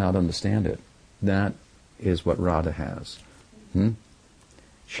glimpse, I cannot understand it. That is what Radha has.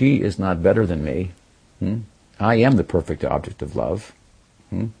 She is not better than me. I am the perfect object of love.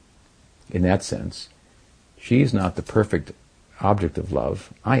 In that sense. She is not the perfect object of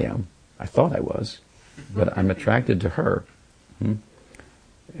love. I am. I thought I was. But I'm attracted to her. And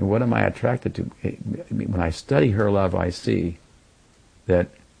what am I attracted to? When I study her love, I see that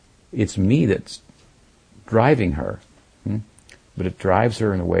it's me that's driving her. But it drives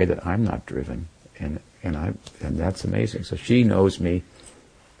her in a way that I'm not driven. And that's amazing. So she knows me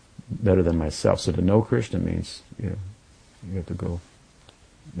better than myself. So to know Krishna means you have to go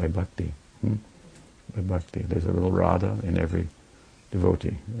by bhakti. By bhakti. There's a little Radha in every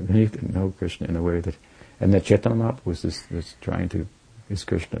devotee. And you can know Krishna in a way that, and that Chaitanya Mahaprabhu was is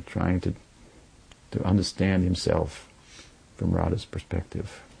Krishna trying to understand himself from Radha's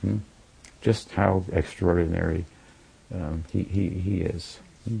perspective. Just how extraordinary he is.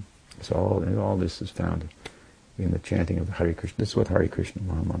 So all this is found in the chanting of the Hare Krishna. This is what Hare Krishna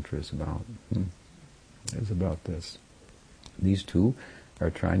Mahamantra is about. It's about this. These two are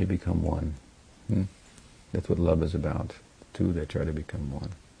trying to become one. That's what love is about. Two, they try to become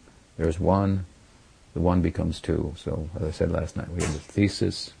one. There's one, the one becomes two. So, as I said last night, we have the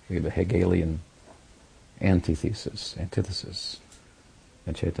thesis, we have a Hegelian antithesis, and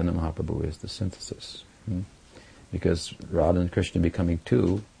Chaitanya Mahaprabhu is the synthesis. Because Radha and Krishna becoming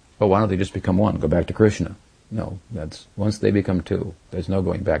two, why don't they just become one? Go back to Krishna. No, that's once they become two, there's no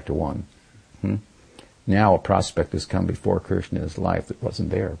going back to one. Now a prospect has come before Krishna in his life that wasn't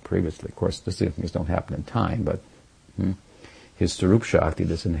there previously. Of course, these things don't happen in time, but his Sarup Shakti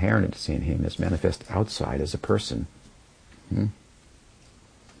that's inherent in him is manifest outside as a person. And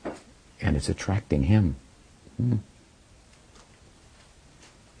it's attracting him. And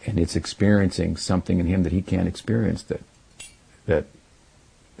it's experiencing something in him that he can't experience that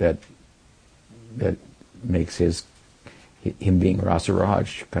makes him being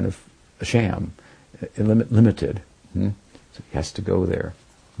Rasaraj kind of a sham, limited. So he has to go there.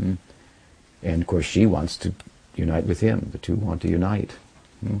 And of course she wants to unite with him. The two want to unite.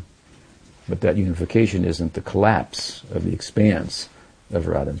 But that unification isn't the collapse of the expanse of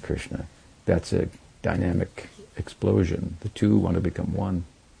Radha and Krishna. That's a dynamic explosion. The two want to become one.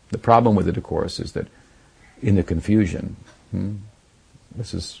 The problem with it, of course, is that in the confusion,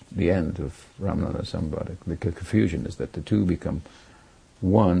 this is the end of Ramananda Samvada. The confusion is that the two become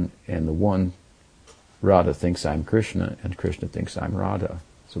one, and the one, Radha thinks I'm Krishna, and Krishna thinks I'm Radha.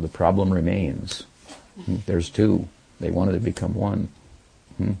 So the problem remains. There's two. They wanted to become one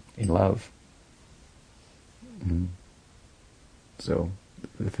in love. So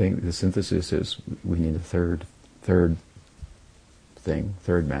the synthesis is we need a third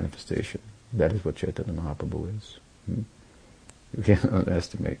manifestation. That is what Chaitanya Mahaprabhu is. You can't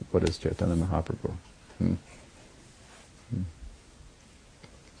underestimate what is Chaitanya Mahaprabhu.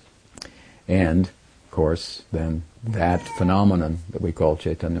 And, of course, then that phenomenon that we call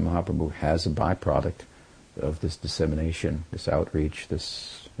Chaitanya Mahaprabhu has a byproduct of this dissemination, this outreach,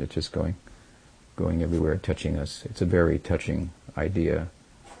 it's just going everywhere, touching us. It's a very touching idea.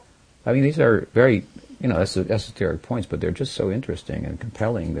 I mean, these are very, esoteric points, but they're just so interesting and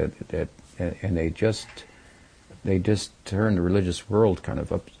compelling and they just turn the religious world kind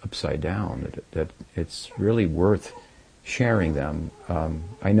of upside down. That it's really worth sharing them.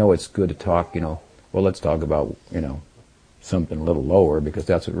 I know it's good to talk, let's talk about, something a little lower because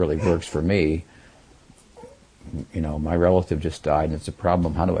that's what really works for me. My relative just died and it's a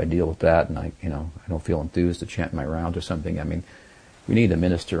problem. How do I deal with that? And I don't feel enthused to chant my rounds or something. I mean, we need a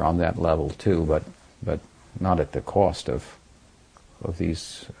minister on that level too, but not at the cost of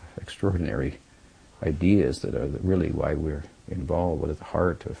these extraordinary ideas that are really why we're involved. What at the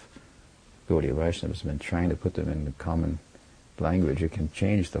heart of Gaudiya Vaishnava has been trying to put them in the common language. It can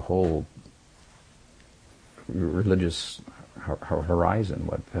change the whole religious horizon.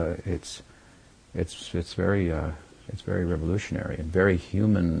 It's very revolutionary and very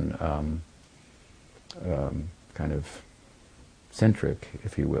human, kind of centric,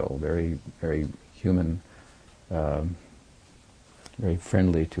 if you will. Very very human very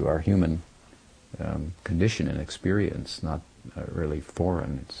friendly to our human condition and experience, not really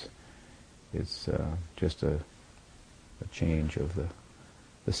foreign. It's just a change of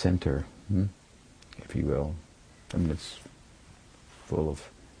the center, if you will. I mean, it's full of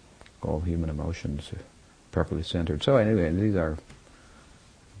all human emotions, properly centered. So anyway,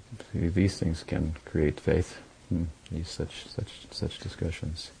 these things can create faith. These such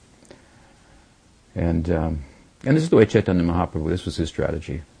discussions. And this is the way Chaitanya Mahaprabhu. This was his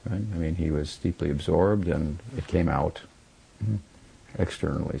strategy, right? I mean, he was deeply absorbed, and it came out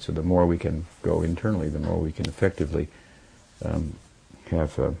externally. So the more we can go internally, the more we can effectively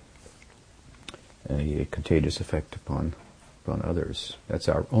have a contagious effect upon others. That's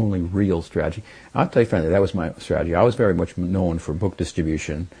our only real strategy. I'll tell you frankly, that was my strategy. I was very much known for book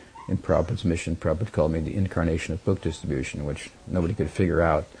distribution in Prabhupada's mission. Prabhupada called me the incarnation of book distribution, which nobody could figure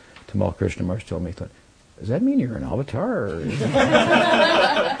out. Tamal Krishna Maharaj told me, he thought, does that mean you're an avatar? Or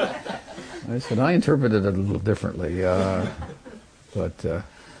I said, I interpreted it a little differently. But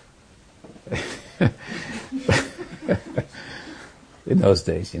in those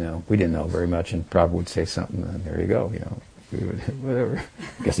days, we didn't know very much, and Prabhupada would say something, and there you go, we would, whatever.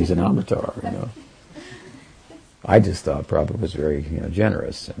 I guess he's an avatar, I just thought Prabhupada was very,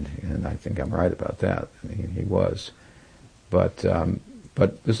 generous, and I think I'm right about that. I mean, he was. But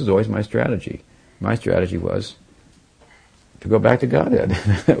this was always my strategy. My strategy was to go back to Godhead.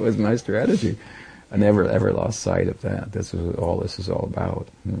 That was my strategy. I never ever lost sight of that. This is all about.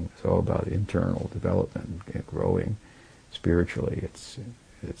 It's all about internal development, growing spiritually. It's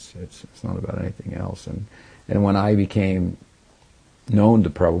not about anything else. And when I became known to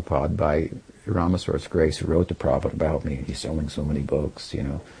Prabhupada by Ramasource Grace, who wrote to Prabhupada about me, he's selling so many books,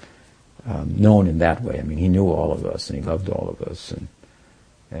 known in that way. I mean, he knew all of us, and he loved all of us,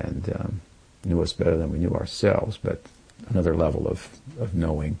 and knew us better than we knew ourselves, but another level of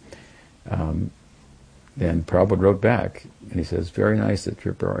knowing. Then Prabhupada wrote back, and he says, very nice that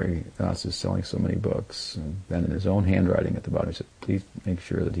Tripurari Das is selling so many books. And then in his own handwriting at the bottom, he said, please make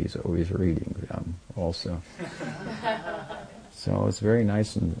sure that he's always reading also. So it's very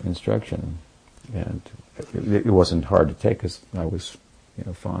nice instruction. And it wasn't hard to take, because I was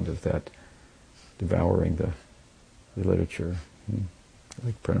fond of that, devouring the literature.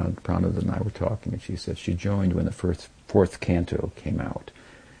 Like Pranad and I were talking, and she said she joined when the fourth canto came out,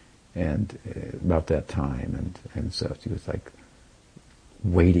 and about that time, and so she was like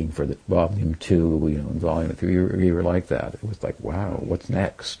waiting for the volume 2, and volume 3. We were like that. It was like, wow, what's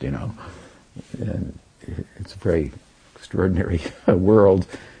next, And it's a very extraordinary world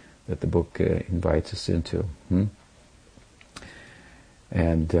that the book invites us into.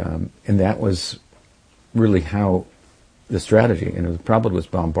 And that was really how the strategy, Prabhupada was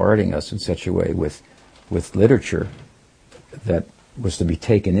bombarding us in such a way with literature that was to be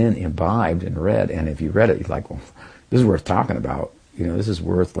taken in, imbibed, and read. And if you read it, you're like, well, this is worth talking about. This is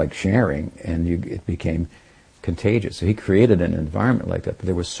worth sharing. And it became contagious. So he created an environment like that. But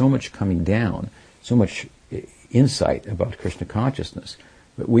there was so much coming down, so much insight about Krishna consciousness,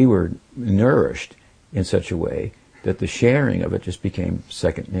 that we were nourished in such a way that the sharing of it just became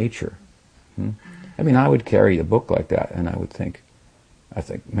second nature. I mean, I would carry a book like that, and I think,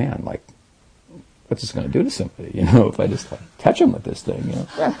 man, what's this going to do to somebody? If I just touch him with this thing,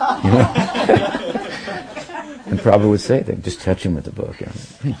 And Prabhupada would say, just touch him with the book,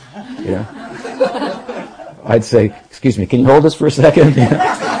 I'd say, excuse me, can you hold this for a second?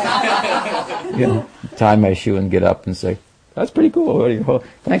 Tie my shoe and get up and say, that's pretty cool.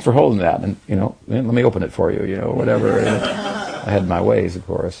 Thanks for holding that, and let me open it for you, whatever. I had my ways, of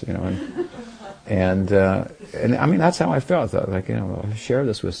course, And I mean, that's how I felt. I thought, I'll share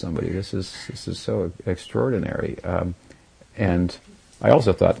this with somebody. This is so extraordinary. And I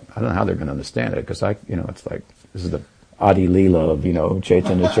also thought, I don't know how they're going to understand it, because it's like, this is the Adi Leela of,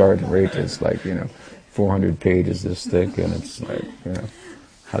 Chaitanya Charitamrita. It's 400 pages this thick, and it's like,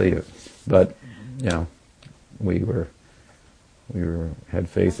 how do you? But we had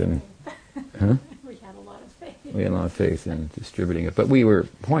faith in. Huh? We had a lot of faith in distributing it, but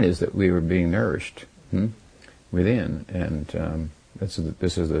point is that we were being nourished within, and this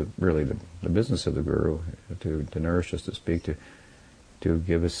is really the business of the Guru, to nourish us, to speak, to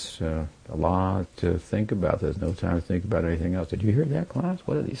give us a lot to think about. There's no time to think about anything else. Did you hear that, class?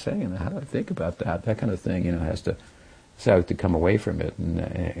 What did he say? And how do I think about that? That kind of thing, has to come away from it,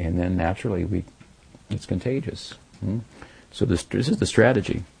 and then naturally it's contagious. So this is the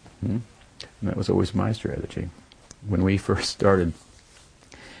strategy. And that was always my strategy. When we first started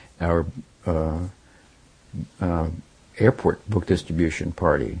our airport book distribution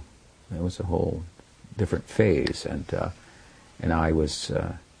party, that was a whole different phase. And And it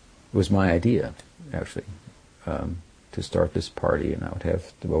was my idea, actually, to start this party, and I would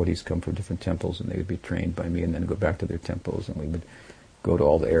have devotees come from different temples, and they would be trained by me, and then go back to their temples, and we would go to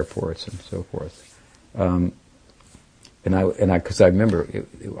all the airports and so forth. Because I remember,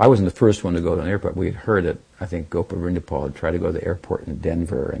 I wasn't the first one to go to an airport. We had heard that, I think, Gopa Vrindapal had tried to go to the airport in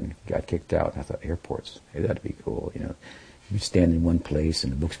Denver and got kicked out. And I thought, airports, hey, that'd be cool, You stand in one place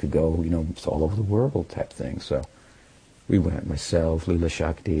and the books could go, it's all over the world type thing. So we went, myself, Leela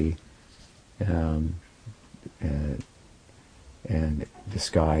Shakti, and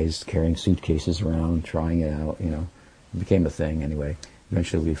disguised, carrying suitcases around, trying it out, It became a thing anyway.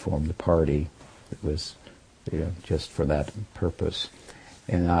 Eventually we formed a party that was, just for that purpose.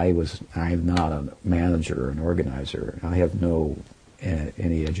 And I'm not a manager or an organizer. I have no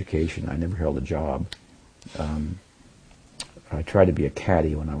any education. I never held a job. I tried to be a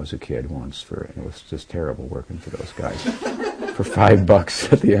caddy when I was a kid once. It was just terrible working for those guys. For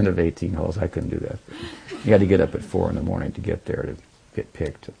 $5 at the end of 18 holes, I couldn't do that. You had to get up at 4 a.m. to get there to get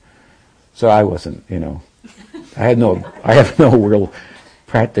picked. So I wasn't, I have no real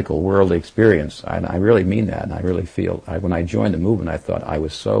practical world experience. And I really mean that, and I really feel, when I joined the movement, I thought it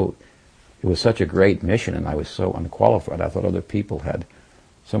was such a great mission, and I was so unqualified. I thought other people had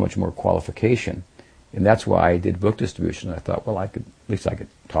so much more qualification. And that's why I did book distribution. I thought, well, at least I could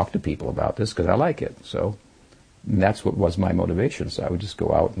talk to people about this because I like it. So that's what was my motivation. So I would just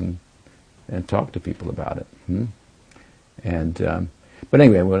go out and talk to people about it. But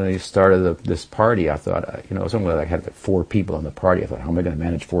anyway, when I started this party, I thought, it was only like I had 4 people in the party. I thought, how am I going to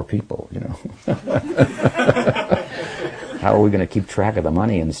manage 4 people? How are we going to keep track of the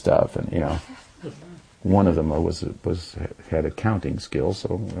money and stuff? And one of them had accounting skills,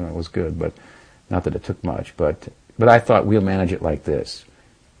 so it was good. But not that it took much. But I thought we'll manage it like this: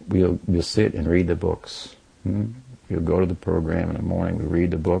 we'll sit and read the books. We'll go to the program in the morning. We read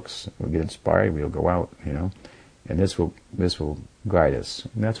the books. We'll get inspired. We'll go out. And this will guide us.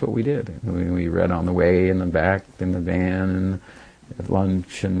 And that's what we did. We read on the way, in the back, in the van, and at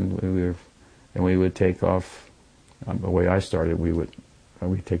lunch, and we would take off. The way I started,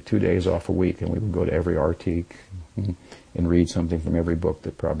 we'd take 2 days off a week, and we would go to every artique and read something from every book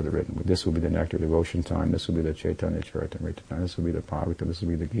that Prabhupada had written. This will be the Nectar Devotion time. This will be the Chaitanya Charitamrita time. This will be the Bhagavatam. This will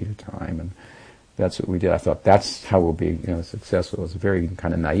be the Gita time. And that's what we did. I thought that's how we'll be successful. It was very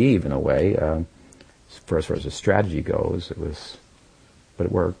kind of naive in a way. As far as the strategy goes, but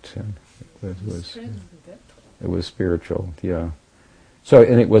it worked. And it was spiritual, yeah. So,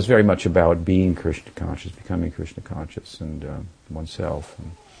 and it was very much about being Krishna conscious, becoming Krishna conscious, and oneself.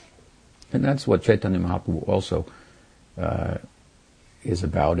 And that's what Chaitanya Mahaprabhu also is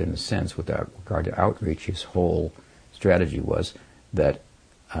about, in a sense, with regard to outreach. His whole strategy was that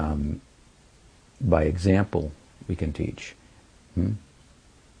by example we can teach. And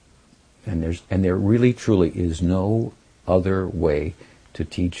there really truly is no other way to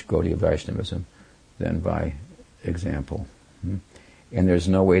teach Gaudiya Vaishnavism than by example. And there's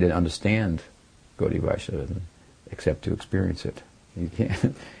no way to understand Gaudiya Vaishnavism except to experience it. You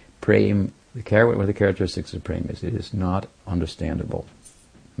can't. Prem, what the characteristics of prem is, it is not understandable.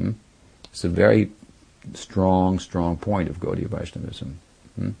 It's a very strong point of Gaudiya Vaishnavism.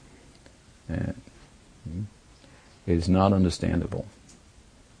 It is not understandable.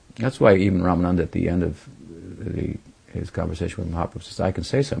 That's why even Ramananda at the end of his conversation with Mahaprabhu says, I can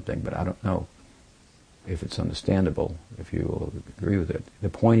say something, but I don't know if it's understandable, if you will agree with it. The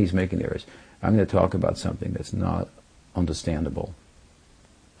point he's making there is, I'm going to talk about something that's not understandable.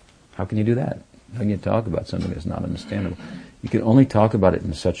 How can you do that? How can you talk about something that's not understandable? You can only talk about it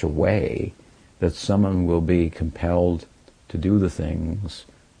in such a way that someone will be compelled to do the things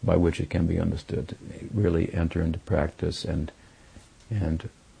by which it can be understood, really enter into practice, and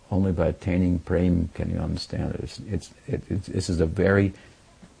only by attaining prem can you understand it. This is a very,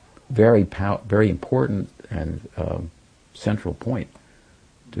 very important and central point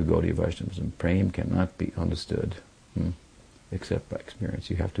to Gaudiya Vaishnavism. Prem cannot be understood except by experience.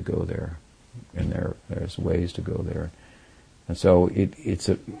 You have to go there, and there's ways to go there. And so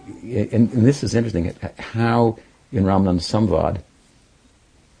and this is interesting, how in Ramananda Samvad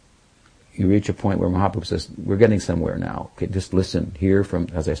you reach a point where Mahaprabhu says, we're getting somewhere now. Okay, just listen, hear from,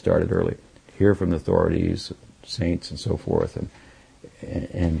 as I started earlier, hear from the authorities, saints and so forth,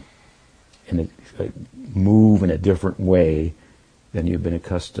 and move in a different way than you've been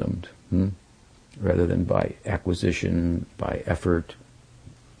accustomed, rather than by acquisition, by effort,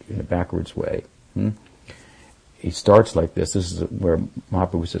 in a backwards way. He starts like this. This is where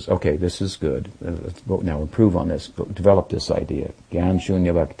Mahaprabhu says, okay, this is good. Let's go now, improve on this, develop this idea. Gyan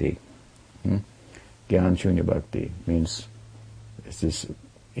Shunya Bhakti. Gyan Shunya Bhakti means It's this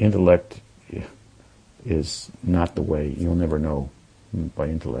intellect is not the way. You'll never know by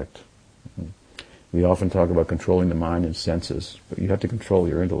intellect. We often talk about controlling the mind and senses, but you have to control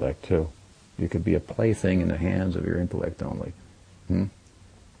your intellect too. You could be a plaything in the hands of your intellect only. And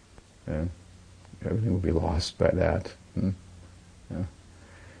everything will be lost by that. Yeah.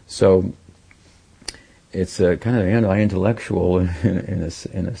 So it's a kind of anti-intellectual in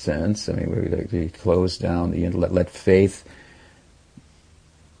a sense. I mean, we close down the intellect, let faith.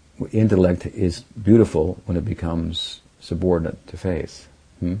 Intellect is beautiful when it becomes subordinate to faith.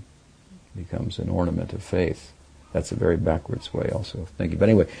 Becomes an ornament of faith. That's a very backwards way also of thinking. But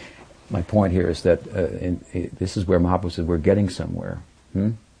anyway, my point here is that this is where Mahaprabhu says we're getting somewhere.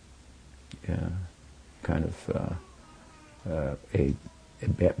 Kind of a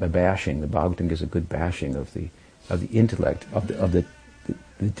bashing. The Bhagavatam gives a good bashing of the intellect, of the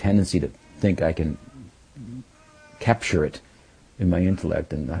tendency to think I can capture it in my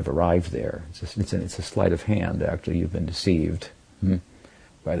intellect and I've arrived there. It's a sleight of hand. Actually, you've been deceived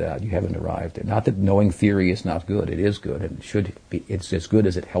by that. You haven't arrived there. Not that knowing theory is not good. It is good, and it should be. It's as good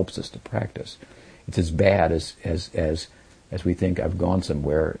as it helps us to practice. It's as bad as we think I've gone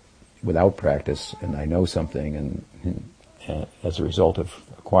somewhere without practice and I know something and as a result of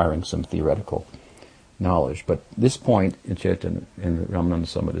acquiring some theoretical knowledge. But this point in Chaitanya in the Ramananda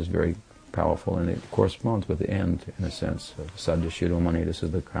Summit is very powerful, and it corresponds with the end, in a sense. Sadhya Shiromani, this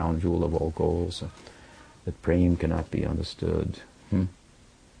is the crown jewel of all goals, that prema cannot be understood.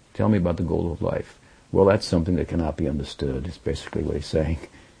 Tell me about the goal of life. Well, that's something that cannot be understood, is basically what he's saying.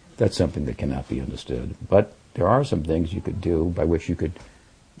 That's something that cannot be understood. But there are some things you could do by which you could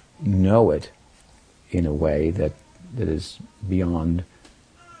know it in a way that is beyond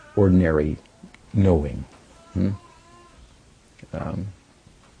ordinary knowing.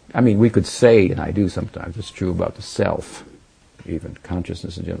 I mean, we could say, and I do sometimes, it's true about the self, even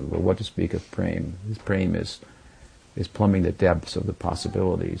consciousness in general. But what to speak of prema? This prema is plumbing the depths of the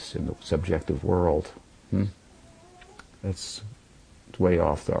possibilities in the subjective world. It's way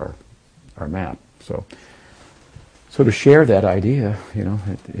off our map. So to share that idea,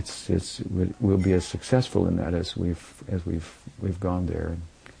 we'll be as successful in that as we've gone there and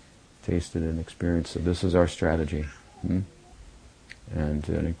tasted and experienced. So this is our strategy, and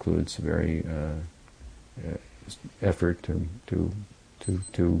it includes very effort to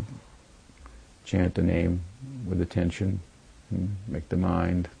chant the name with attention, make the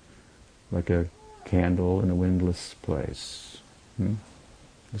mind like a candle in a windless place.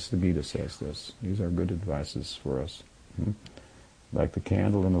 This the Gita says this. These are good advices for us. Like the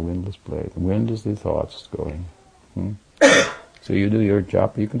candle in a windless place. The wind is the thoughts going. So you do your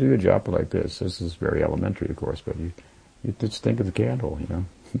japa. You can do your japa like this. This is very elementary, of course, but you just think of the candle,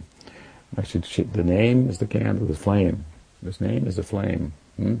 Actually, the name is the candle, the flame. This name is the flame.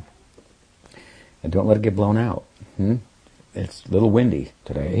 And don't let it get blown out. It's a little windy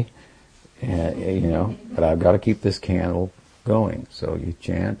today, but I've got to keep this candle going. So you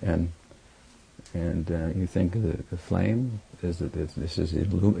chant and you think of the flame. This is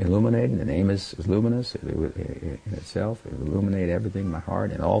illuminating. The name is luminous in itself. It will illuminate everything, my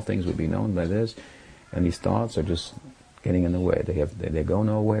heart, and all things will be known by this. And these thoughts are just getting in the way. They go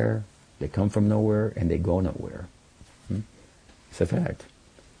nowhere. They come from nowhere, and they go nowhere. It's a fact.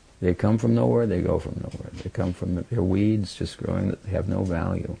 They come from nowhere. They go from nowhere. They come from they're weeds just growing that have no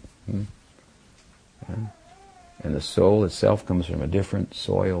value. And the soul itself comes from a different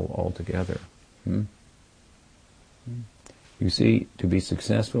soil altogether. You see, to be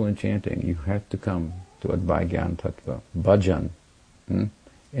successful in chanting, you have to come to Advaita Tattva, bhajan,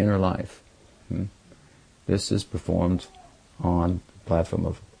 inner life. This is performed on the platform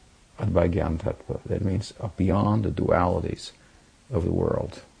of Advaita Tattva. That means beyond the dualities of the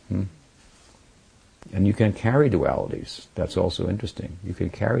world. And you can carry dualities. That's also interesting. You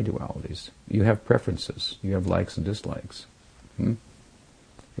can carry dualities. You have preferences. You have likes and dislikes. When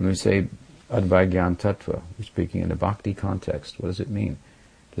we say Advaita Tattva, we're speaking in a bhakti context. What does it mean?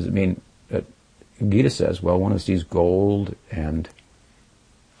 Does it mean that Gita says, well, one sees gold and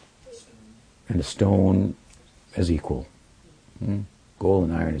a stone as equal. Gold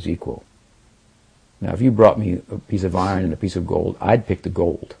and iron is equal. Now, if you brought me a piece of iron and a piece of gold, I'd pick the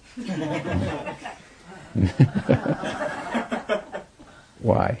gold.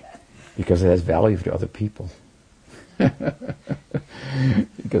 Why? Because it has value to other people. Because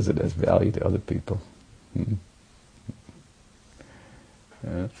it has value to other people. You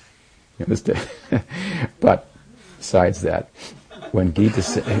understand? But besides that, when the Gita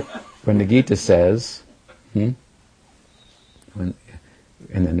says, when the Gita says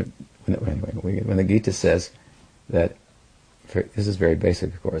that this is very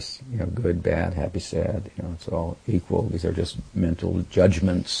basic, of course. Good, bad, happy, sad. It's all equal. These are just mental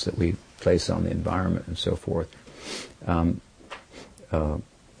judgments that we place on the environment and so forth.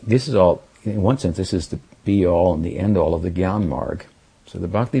 This is all, in one sense, this is the be-all and the end-all of the Gyan Marg. So the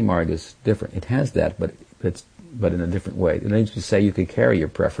Bhakti Marg is different. It has that, but in a different way. It means to say you can carry your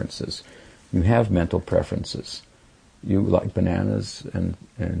preferences. You have mental preferences. You like bananas, and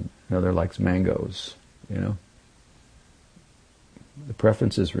another likes mangoes. The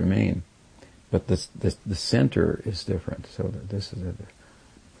preferences remain, but the center is different. So this is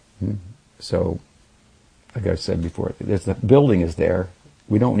so. Like I said before, the building is there.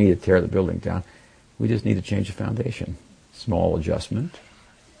 We don't need to tear the building down. We just need to change the foundation. Small adjustment.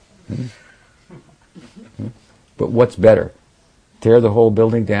 But what's better? Tear the whole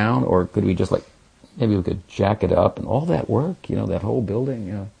building down, or could we just maybe we could jack it up and all that work, that whole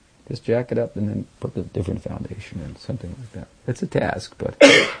building, just jack it up and then put the different foundation in, something like that. It's a task, but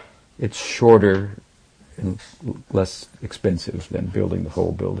it's shorter and less expensive than building the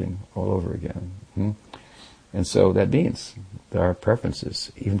whole building all over again. And so that means there are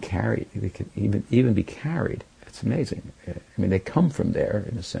preferences, even carried. They can even be carried. It's amazing. I mean, they come from there,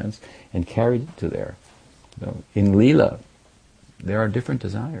 in a sense, and carried to there. So in Leela, there are different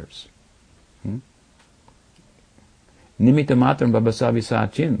desires. Nimitta matram babasavi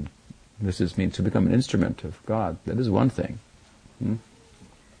sachin. This means to become an instrument of God. That is one thing. In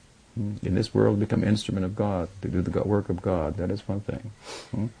this world, become an instrument of God, to do the work of God. That is one thing.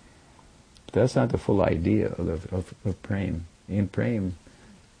 That's not the full idea of prem. In prem,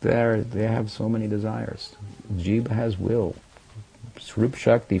 they have so many desires. Jiva has will. Swarup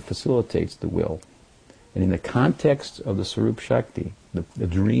Shakti facilitates the will. And in the context of the Swarup Shakti, the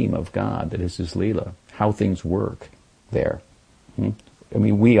dream of God, that is His Leela, how things work there. I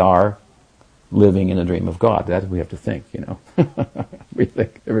mean, we are living in a dream of God. That we have to think, We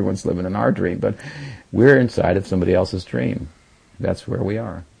think everyone's living in our dream, but we're inside of somebody else's dream. That's where we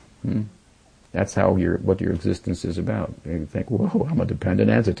are. That's what your existence is about. You think, whoa, I'm a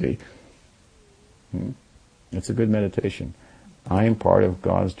dependent entity. It's a good meditation. I am part of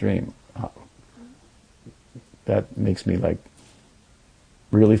God's dream. That makes me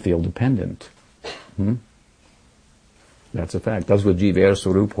really feel dependent. That's a fact. That's what Jiver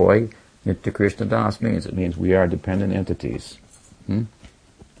Swarup Hoy Nitya Krishna Das means. It means we are dependent entities.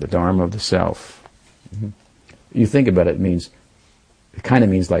 The Dharma of the self. You think about it, it kind of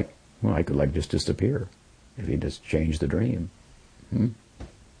means I could just disappear if he just changed the dream.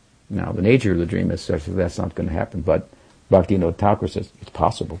 Now, the nature of the dream is such that that's not going to happen, but Bhaktivinoda Thakur says it's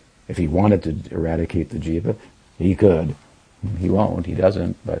possible. If he wanted to eradicate the jiva, he could. He won't, he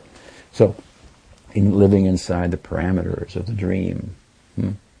doesn't, but so in living inside the parameters of the dream,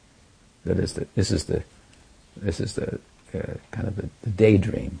 this is the kind of the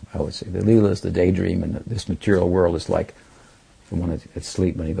daydream, I would say. The Leela is the daydream, and this material world is like the one at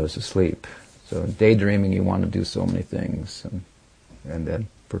sleep when he goes to sleep. So in daydreaming, you want to do so many things, and then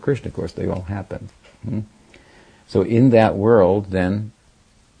for Krishna, of course, they all happen. So in that world, then,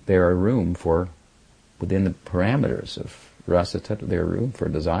 there are room for, within the parameters of Rasa Tattva, there are room for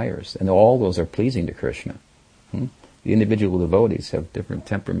desires, and all those are pleasing to Krishna. The individual devotees have different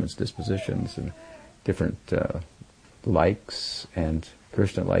temperaments, dispositions, and different likes, and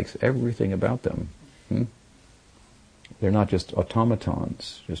Krishna likes everything about them. They're not just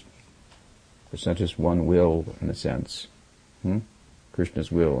automatons. It's not just one will, in a sense.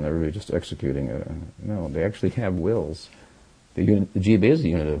 Krishna's will, and everybody just executing it. No, they actually have wills. The jiva is the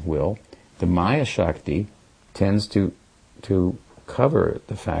unit of will. The Maya Shakti tends to cover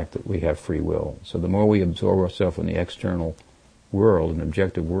the fact that we have free will. So the more we absorb ourselves in the external world, an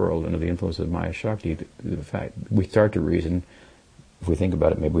objective world, under the influence of Maya Shakti, the fact we start to reason, if we think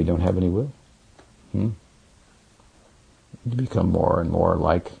about it, maybe we don't have any will. To become more and more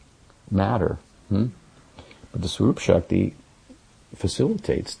like matter. But the Swarup Shakti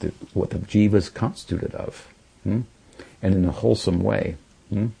facilitates what the jiva is constituted of, and in a wholesome way.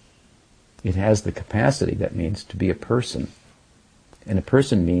 It has the capacity, that means, to be a person. And a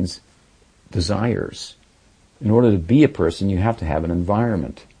person means desires. In order to be a person, you have to have an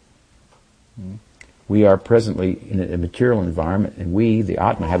environment. We are presently in a material environment, and we, the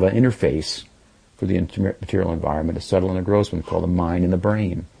Atma, have an interface for the material environment, a subtle and a gross one, called the mind and the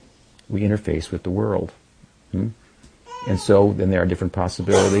brain. We interface with the world. And so then there are different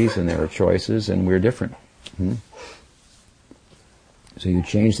possibilities, and there are choices, and we're different. So you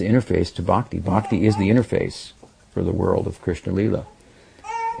change the interface to bhakti. Bhakti is the interface for the world of Krishna Leela.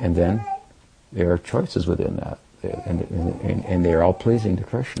 And then there are choices within that, and they're all pleasing to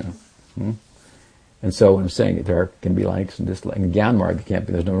Krishna. And so I'm saying there can be likes and dislikes. In Gyan Marg,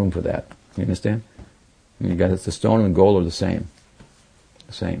 there's no room for that. You understand? And the stone and gold are the same.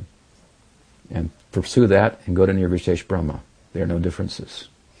 The same. And pursue that and go to Nirvishesh Brahma. There are no differences.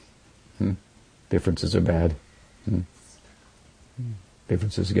 Differences are bad.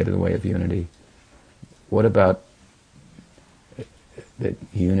 Differences get in the way of unity. What about that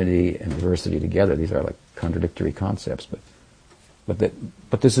unity and diversity together? These are like contradictory concepts, but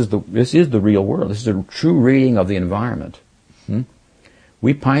this is the real world. This is a true reading of the environment.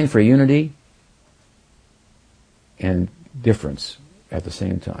 We pine for unity and difference at the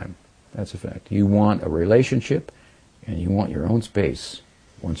same time. That's a fact. You want a relationship, and you want your own space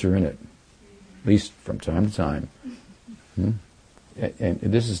once you're in it, at least from time to time. And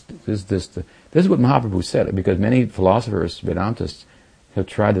this is what Mahaprabhu said, because many philosophers, Vedantists, have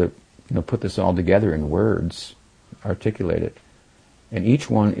tried to put this all together in words, articulate it, and each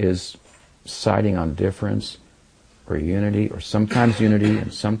one is siding on difference or unity, or sometimes unity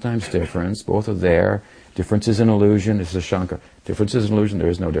and sometimes difference. Both are there. Difference is an illusion. This is a Shankar. Difference is an illusion. There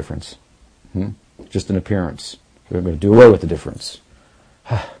is no difference. Just an appearance. We're going to do away with the difference.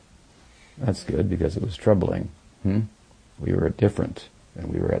 That's good, because it was troubling. We were different,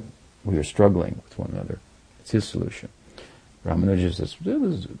 and we were struggling with one another. It's his solution. Ramanuja says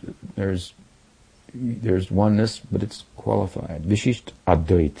there's oneness, but it's qualified. Vishisht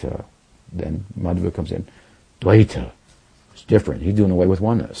Advaita. Then Madhva comes in. Dvaita. It's different. He's doing away with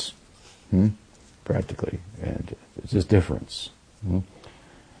oneness. Practically. And it's just difference.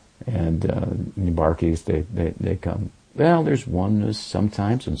 And Nibarkis, they come. Well, there's oneness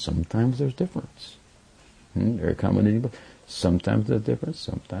sometimes, and sometimes there's difference. They're coming. Sometimes there's difference,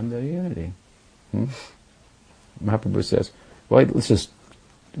 sometimes there's unity. Mahaprabhu says, well, let's just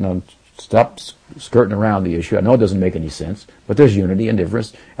stop skirting around the issue. I know it doesn't make any sense, but there's unity and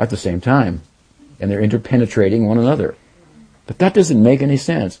difference at the same time. And they're interpenetrating one another. But that doesn't make any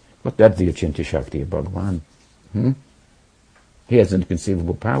sense. But that's the Achintya Shakti of Bhagavan. He has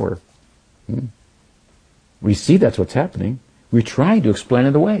inconceivable power. We see that's what's happening. We try to explain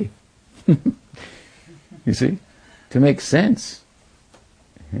it away. You see? To make sense.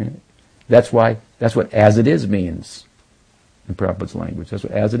 That's what as it is means in Prabhupada's language. That's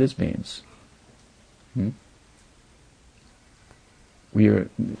what as it is means. We're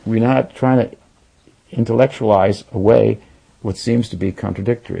not trying to intellectualize away what seems to be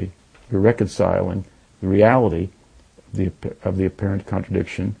contradictory. We're reconciling the reality of the apparent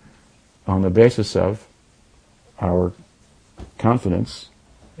contradiction on the basis of our confidence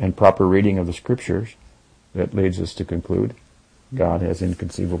and proper reading of the scriptures that leads us to conclude God has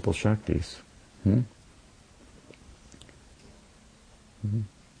inconceivable Shaktis.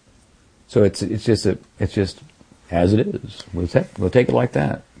 So it's just as it is. We'll take it like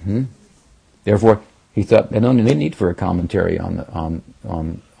that. Therefore, he thought they don't need for a commentary on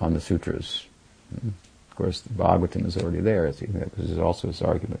the sutras. Of course, the Bhagavatam is already there. This is also his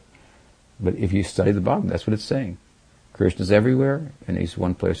argument. But if you study the Bhagavatam, that's what it's saying. Krishna's everywhere, and he's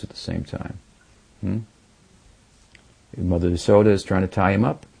one place at the same time. Mother Yasoda is trying to tie him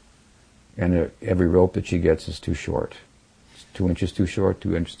up, and every rope that she gets is too short. It's 2 inches too short,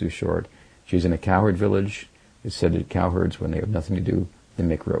 2 inches too short. She's in a cowherd village. It's said that cowherds, when they have nothing to do, they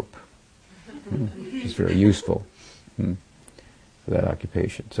make rope. It's very useful for that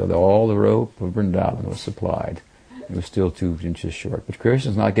occupation. So all the rope of Vrindavan was supplied. It was still 2 inches short. But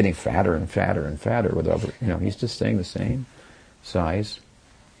Krishna's not getting fatter and fatter and fatter with other, he's just staying the same size.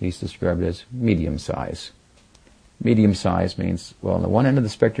 He's described as medium size. Medium size means, well, on the one end of the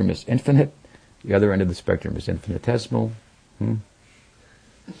spectrum is infinite, the other end of the spectrum is infinitesimal.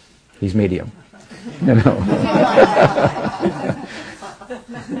 He's medium. And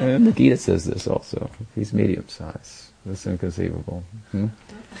the Gita says this also. He's medium size. That's inconceivable.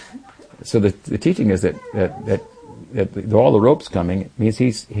 So the teaching is that all the ropes coming means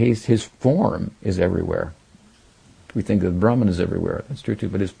his form is everywhere. We think that Brahman is everywhere. That's true too,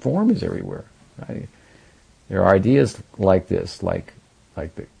 but his form is everywhere. Right? There are ideas like this, like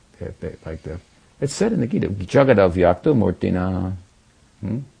the it's said in the Gita, Jagadavyakta Murtina.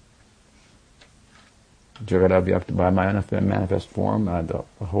 Jagadavyakta, by my manifest form, the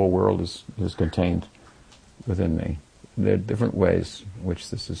whole world is contained within me. There are different ways in which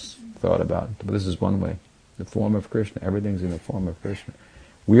this is thought about, but this is one way. The form of Krishna, everything's in the form of Krishna.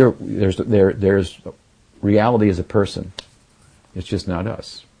 There's reality as a person. It's just not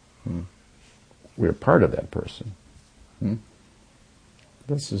us. We're part of that person.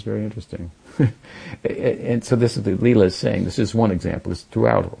 This is very interesting. And so this is the Leela is saying, this is one example. It's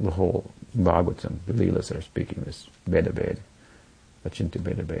throughout the whole Bhagavatam, the Leelas are speaking this Veda-Ved, Achintya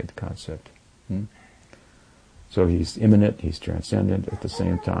Veda-Ved concept. So he's immanent, he's transcendent at the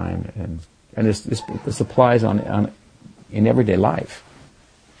same time, and this applies in everyday life.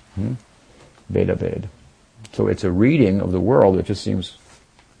 Veda Ved. So it's a reading of the world that just seems,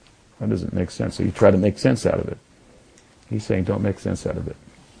 that doesn't make sense. So you try to make sense out of it. He's saying don't make sense out of it.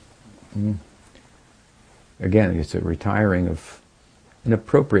 Again, it's a retiring of, an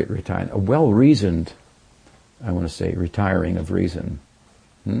appropriate retiring, a well-reasoned, I want to say, retiring of reason.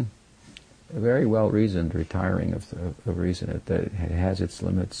 A very well-reasoned retiring of reason. It has its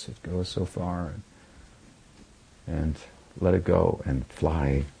limits. It goes so far, and let it go and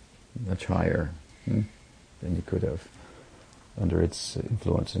fly much higher than you could have under its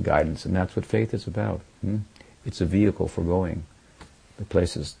influence and guidance. And that's what faith is about. It's a vehicle for going the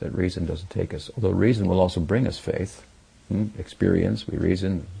places that reason doesn't take us. Although reason will also bring us faith. Experience, we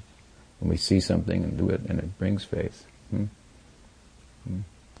reason when we see something and do it, and it brings faith.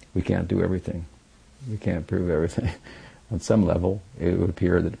 We can't do everything. We can't prove everything. On some level, it would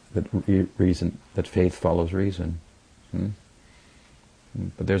appear that faith follows reason.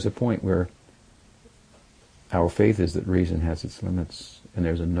 But there's a point where our faith is that reason has its limits, and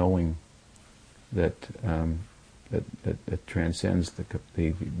there's a knowing that that transcends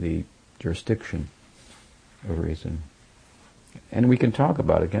the jurisdiction of reason. And we can talk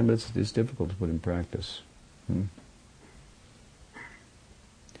about it again, but it's difficult to put in practice.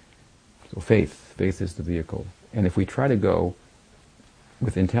 So faith is the vehicle. And if we try to go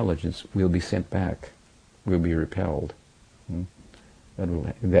with intelligence, we'll be sent back. We'll be repelled.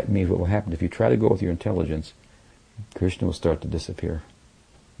 That means what will happen. If you try to go with your intelligence, Krishna will start to disappear.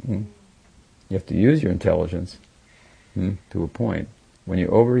 You have to use your intelligence to a point. When you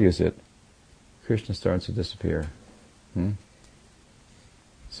overuse it, Krishna starts to disappear.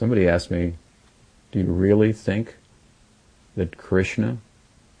 Somebody asked me, do you really think that Krishna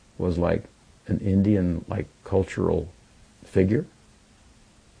was like an Indian, like, cultural figure?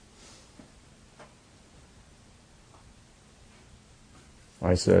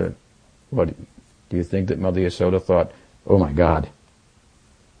 I said, what, do you think that Mother Yasoda thought, oh my God,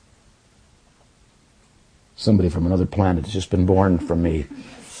 somebody from another planet has just been born from me.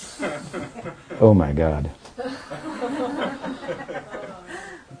 Oh my God.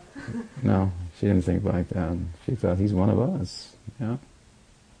 No, she didn't think like that. She thought he's one of us. Yeah.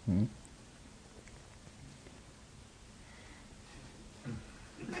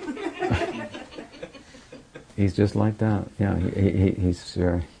 He's just like that. Yeah, he's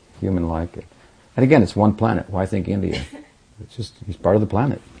human-like. And again, it's one planet. Why think India? It's just, he's part of the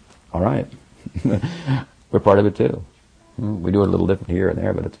planet. All right. We're part of it too. We do it a little different here and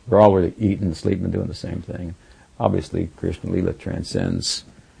there, but we're all really eating, sleeping, and doing the same thing. Obviously, Krishna Lila transcends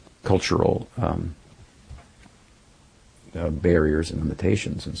cultural barriers and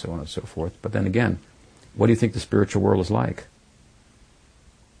limitations and so on and so forth. But then again, what do you think the spiritual world is like?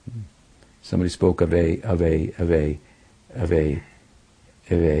 Somebody spoke of a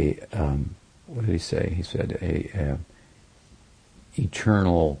what did he say? He said a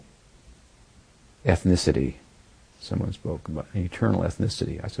eternal ethnicity. Someone spoke about an eternal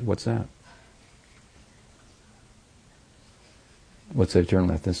ethnicity. I said, what's that? What's eternal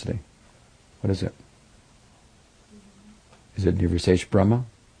ethnicity? What is it? Is it Nirvisesh Brahma?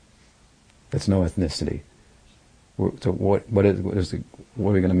 That's no ethnicity. So what are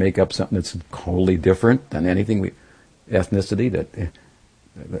we going to make up something that's wholly different than anything ethnicity that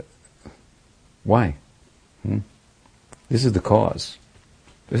why? This is the cause.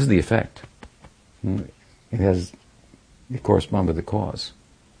 This is the effect. It corresponds with the cause.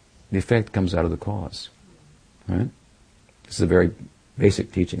 The effect comes out of the cause. Right? This is a very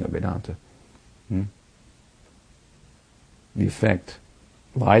basic teaching of Vedanta. The effect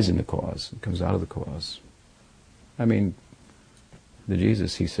lies in the cause. It comes out of the cause. I mean, the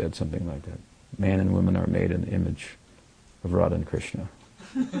Jesus, he said something like that. Man and woman are made in the image of Radha and Krishna.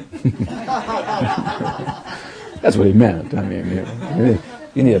 That's what he meant. I mean,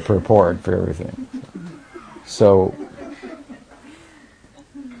 you need a purport for everything. So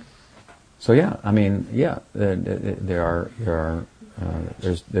yeah, I mean, yeah, there's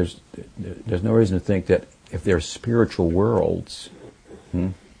no reason to think that if they're spiritual worlds,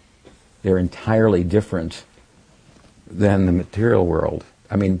 they're entirely different than the material world.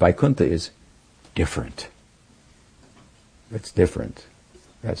 I mean, Vaikuntha is different. It's different.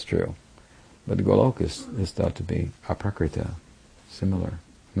 That's true. But the Goloka is thought to be aprakrita, similar.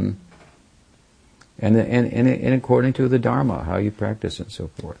 And according to the Dharma, how you practice and so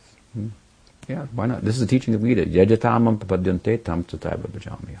forth. Yeah, why not? This is the teaching of Gita. Yajatamam papadyante tam tataiva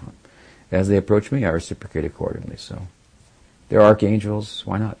bhajamiham. As they approach me, I reciprocate accordingly. So, they're archangels.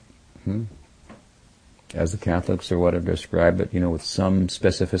 Why not? as the Catholics or whatever describe it, with some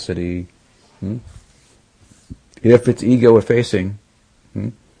specificity. If it's ego-effacing,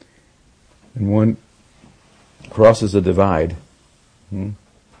 and one crosses a divide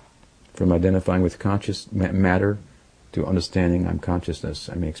from identifying with conscious matter to understanding I'm consciousness,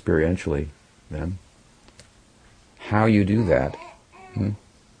 experientially, then how you do that,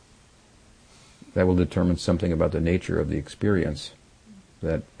 that will determine something about the nature of the experience.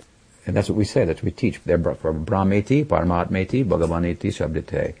 And that's what we say, that's what we teach. Brahmeti, Paramatmeti, Bhagavaneti,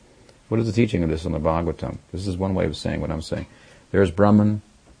 Shabdite. What is the teaching of this in the Bhagavatam? This is one way of saying what I'm saying. There's Brahman,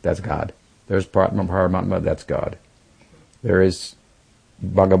 that's God. There's Paramatma, that's God. There is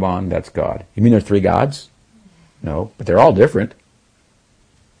Bhagavan, that's God. You mean there are three gods? No, but they're all different.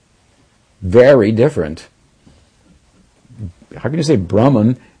 Very different. How can you say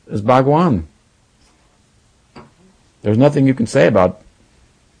Brahman is Bhagavan? There's nothing you can say about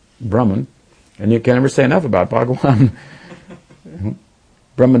Brahman, and you can never say enough about Bhagavan.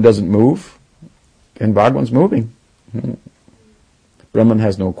 Brahman doesn't move, and Bhagavan's moving. Brahman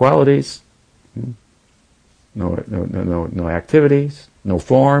has no qualities, no activities, no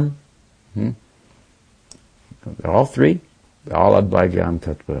form. All three, all Advaita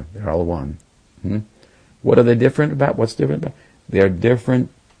Tattva, they're all one. What are they different about? What's different about? They are different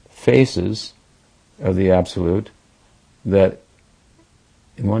faces of the Absolute that,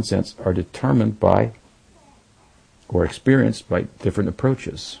 in one sense, are determined by or experienced by different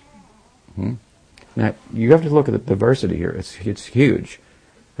approaches. Now, you have to look at the diversity here. It's huge.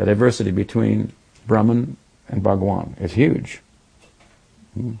 The diversity between Brahman and Bhagavan is huge.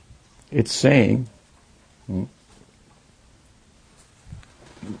 It's saying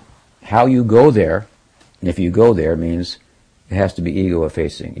how you go there, and if you go there means it has to be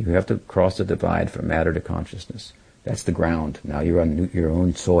ego-effacing. You have to cross the divide from matter to consciousness. That's the ground. Now you're on your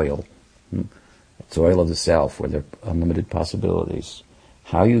own soil. Soil of the self, where there are unlimited possibilities.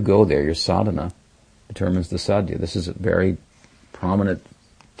 How you go there, your sadhana, determines the sadhya. This is a very prominent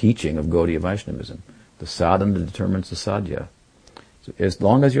teaching of Gaudiya Vaishnavism. The sadhana determines the sadhya. So as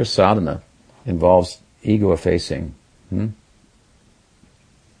long as your sadhana involves ego-effacing, and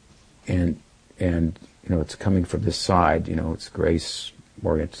it's coming from this side, it's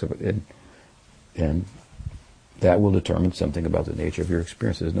grace-oriented, and that will determine something about the nature of your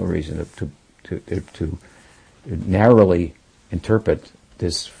experience. There's no reason to narrowly interpret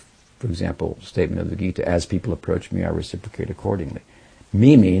this, for example, statement of the Gita, as people approach me, I reciprocate accordingly.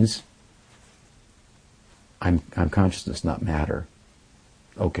 Me means I'm consciousness, not matter.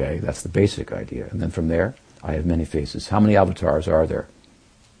 Okay, that's the basic idea. And then from there, I have many faces. How many avatars are there?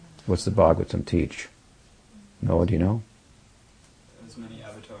 What's the Bhagavatam teach? Noah, do you know? As many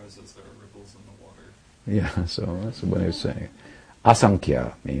avatars as there are ripples in the water. Yeah, so that's what I was saying.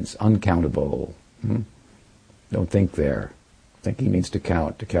 Asankhya means uncountable. Don't think there. Thinking means to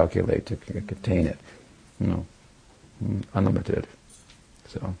count, to calculate, to contain it. Unlimited.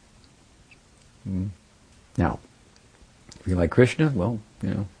 So, now, if you like Krishna, well,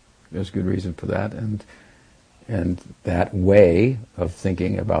 there's good reason for that, and that way of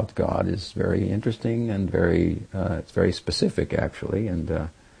thinking about God is very interesting and it's very specific actually, and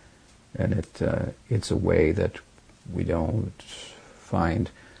it's a way that we don't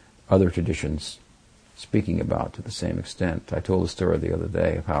find other traditions speaking about to the same extent. I told a story the other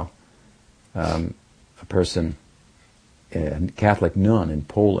day of how a person, a Catholic nun in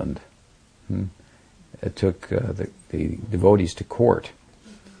Poland, took the devotees to court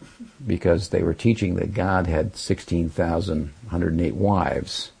because they were teaching that God had 16,108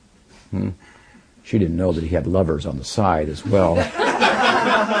 wives. She didn't know that he had lovers on the side as well.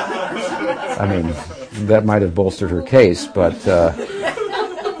 That might have bolstered her case, but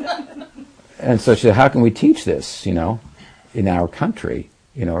and so she said, how can we teach this, in our country,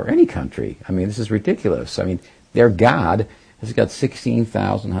 or any country? This is ridiculous. Their God has got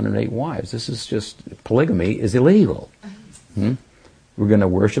 16,108 wives. This is just, polygamy is illegal. We're going to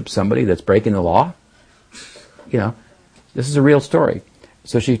worship somebody that's breaking the law? This is a real story.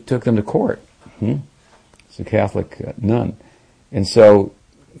 So she took them to court. It's a Catholic nun. And so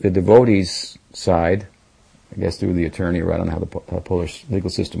the devotees' side, I guess through the attorney, or I don't know how the Polish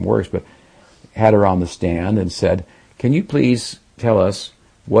legal system works, but had her on the stand and said, can you please tell us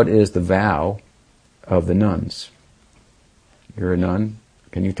what is the vow of the nuns? You're a nun.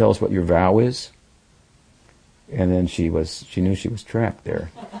 Can you tell us what your vow is? And then she knew she was trapped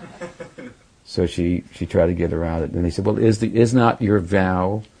there. So she tried to get around it. And they said, well, is not your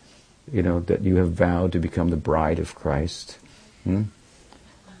vow, that you have vowed to become the bride of Christ?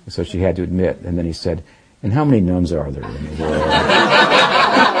 So she had to admit. And then he said, and how many nuns are there in the world?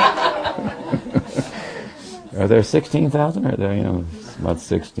 Are there 16,000? Or are there, about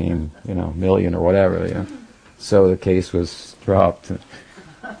 16, million or whatever? So the case was dropped,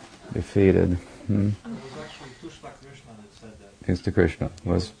 defeated. It was actually Tushpa Krishna that said that. Mr. Krishna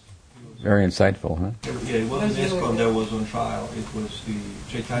was very insightful, huh? Yeah, it wasn't ISKCON that was on trial. It was the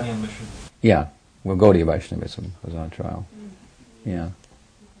Chaitanya mission. Yeah. Well, Gaudiya Vaishnavism was on trial. Yeah.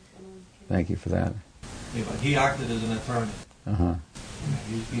 Thank you for that. Yeah, but he acted as an attorney. Uh-huh.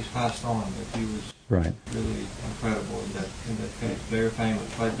 He's passed on, but he was Right. really incredible in that case. Very famous.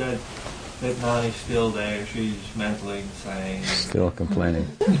 But that Nani's still there. She's mentally insane. Still complaining.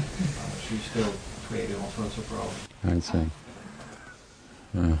 She's still creating all sorts of problems. I'd say.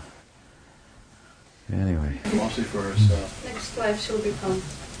 Anyway. Mostly for herself. Next life she'll become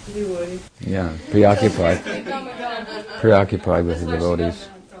devotee. Yeah. Preoccupied. Become a god. Preoccupied with the That's why she got devotees.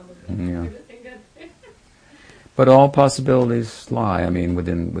 that, probably. Yeah. Everything good. But all possibilities lie. I mean,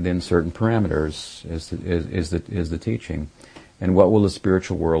 within certain parameters is the teaching. And what will the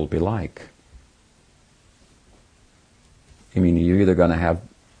spiritual world be like? I mean, you're either going to have,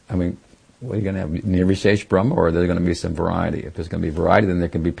 what are you going to have? Nirvisesh Brahma, or there's going to be some variety? If there's going to be variety, then there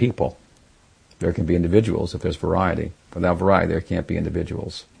can be people. There can be individuals if there's variety. Without variety, there can't be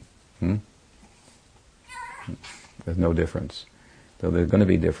individuals. There's no difference. So there's going to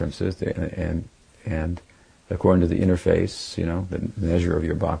be differences, and according to the interface, the measure of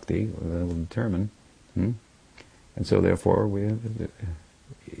your bhakti will determine. And so therefore,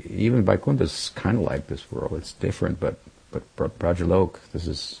 even Vaikuntha is kind of like this world. It's different, but Brajalok, this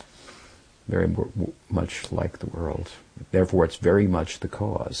is very much like the world. Therefore, it's very much the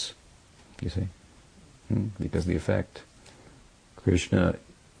cause. You see? Because the effect. Krishna,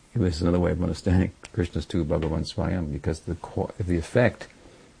 this is another way of understanding Krishna's tu Bhagavan Swayam, because if the effect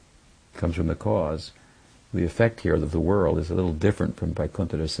comes from the cause, the effect here of the world is a little different from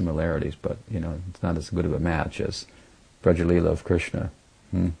Vaikuntha. There's similarities, but it's not as good of a match as Brajalila of Krishna,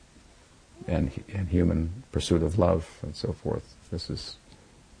 and human pursuit of love and so forth. This is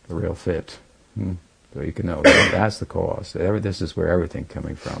the real fit. So you can know that's the cause. This is where everything's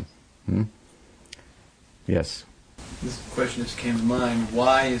coming from. Yes. This question just came to mind.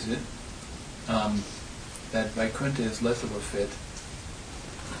 Why is it that Vaikuntha is less of a fit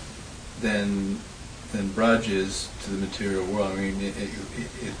than Braj is to the material world? I mean,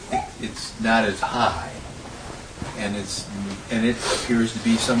 it's not as high, and it appears to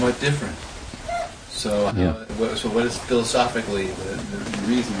be somewhat different. So, what is philosophically the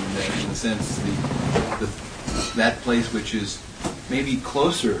reason that, in a sense, that place which is maybe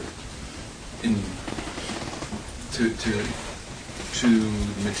closer to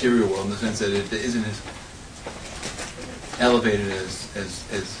the material world, in the sense that it isn't as elevated as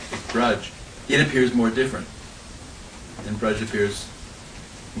Braj, it appears more different, and Braj appears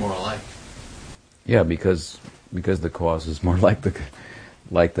more alike. Yeah, because the cause is more like the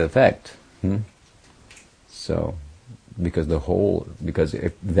effect. So, because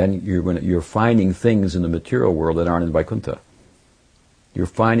then you're finding things in the material world that aren't in Vaikuntha. You're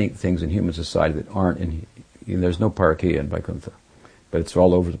finding things in human society that aren't in. There's no Parakiya in Vaikuntha, but it's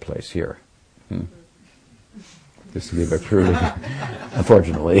all over the place here. Just to give a crude,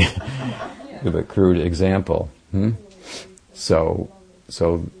 unfortunately, give a crude example. So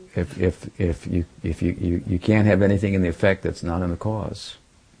if you can't have anything in the effect that's not in the cause,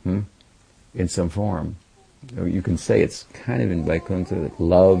 in some form. You can say it's kind of in Vaikuntha that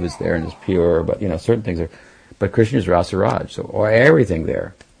love is there and is pure, but certain things are. But Krishna is Rasaraj, so everything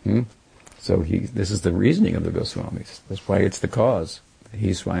there. So this is the reasoning of the Goswamis. That's why it's the cause.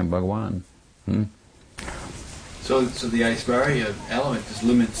 He's Swayam Bhagavan. So the Aishvarya element just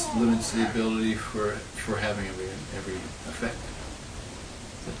limits the ability for having every effect.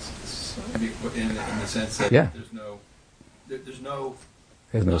 In the sense that there's no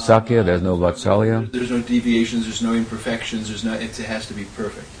Sakya, there's no Vatsalya. There's no deviations, there's no imperfections, it has to be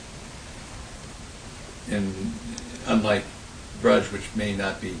perfect. And unlike Braj, which may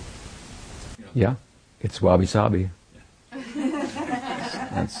not be. Yeah, it's wabi-sabi.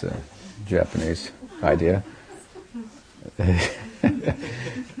 That's a Japanese idea.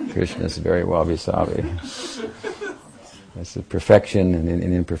 Krishna is very wabi-sabi. That's the perfection and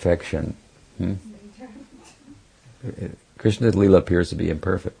imperfection. Krishna's Leela appears to be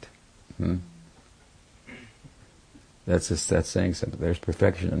imperfect. That's saying something. There's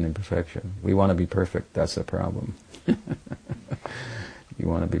perfection and imperfection. We want to be perfect. That's the problem. You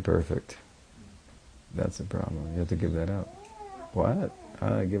want to be perfect. That's the problem. You have to give that up. What?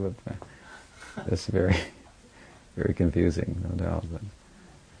 Give up. That's very, very confusing, no doubt.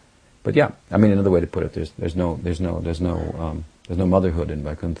 But yeah, I mean, another way to put it, there's no motherhood in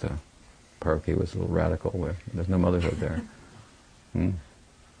Vaikuntha. Parky was a little radical. There's no motherhood there.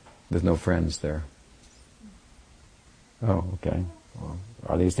 There's no friends there. Oh, okay. Well,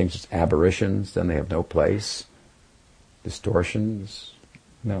 are these things just aberrations? Then they have no place? Distortions?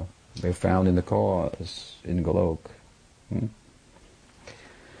 No. They're found in the cause, in Golok.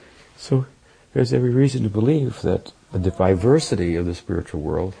 So there's every reason to believe that the diversity of the spiritual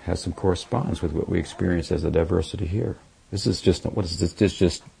world has some correspondence with what we experience as the diversity here. This is just, what is this? This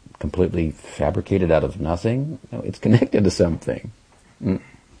just completely fabricated out of nothing? No, it's connected to something.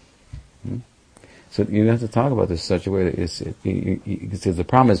 So you have to talk about this in such a way that because the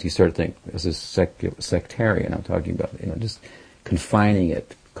problem is you start to think this is sectarian. I'm talking about just confining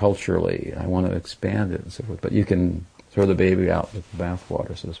it culturally. I want to expand it and so forth. But you can throw the baby out with the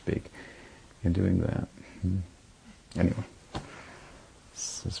bathwater, so to speak, in doing that. Anyway,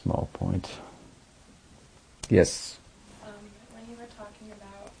 it's a small point. Yes. When you were talking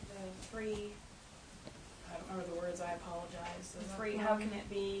about the three, I don't remember the words. I apologize. The three. How can it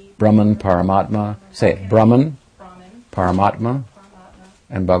be? Brahman, Paramatma. Say it. Brahman, Paramatma,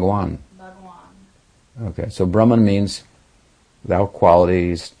 and Bhagwan. Okay, so Brahman means without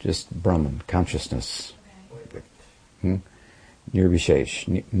qualities, just Brahman, consciousness. Okay.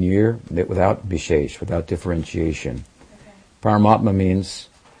 Nirvishesh. Nir, without vishesh, without differentiation. Okay. Paramatma means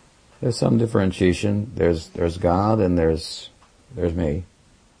there's some differentiation. There's God and there's me.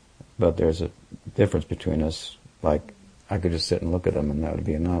 But there's a difference between us. Like, I could just sit and look at him and that would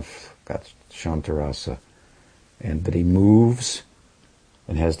be enough. That's Shantarasa. But he moves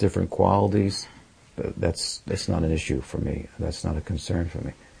and has different qualities. That's not an issue for me. That's not a concern for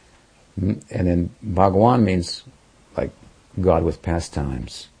me. And then Bhagwan means like God with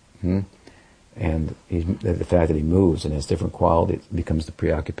pastimes. And the fact that he moves and has different qualities becomes the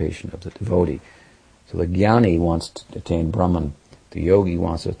preoccupation of the devotee. So the jnani wants to attain Brahman. The yogi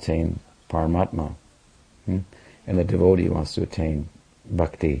wants to attain Paramatma. And the devotee wants to attain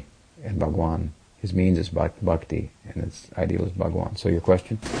Bhakti and Bhagwan. His means is Bhakti, and his ideal is Bhagwan. So your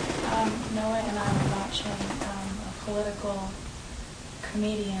question? Noah and I were watching a political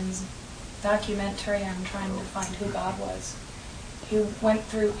comedian's documentary on trying to find who God was. He went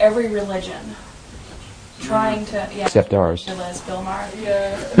through every religion, trying to... Yeah, except ours. Bill Maher.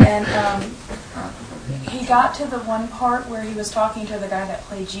 And he got to the one part where he was talking to the guy that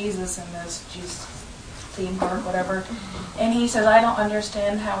played Jesus in this Jesus theme park, whatever. And he says, I don't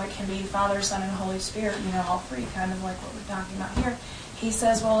understand how it can be Father, Son, and Holy Spirit, all three, kind of like what we're talking about here. He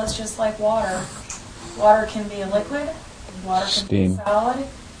says, well, it's just like water. Water can be a liquid, water can Steam. be a solid,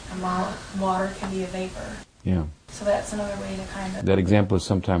 and water can be a vapor. Yeah. So that's another way to kind of... That example is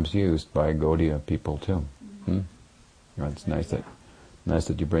sometimes used by Gaudiya people too. It's nice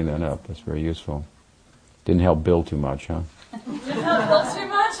that you bring that up. That's very useful. Didn't help Bill too much, huh? Didn't help Bill too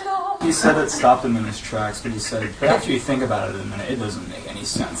much at all. He said it stopped him in his tracks, but he said, but after you think about it a minute, it doesn't make any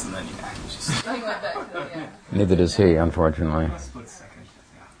sense, and then he just... Neither does he, unfortunately. Split second.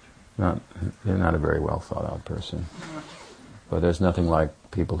 You're not a very well thought out person. But there's nothing like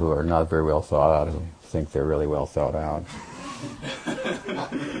people who are not very well thought out who think they're really well thought out.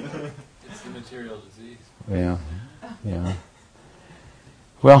 It's the material disease. Yeah.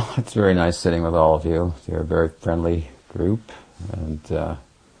 Well, it's very nice sitting with all of you. You're a very friendly group, and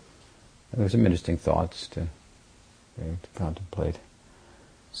there's some interesting thoughts to contemplate.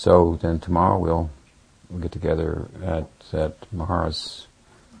 So then tomorrow we'll get together at Mahara's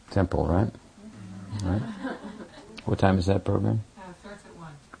temple, right? Right. What time is that program? Starts at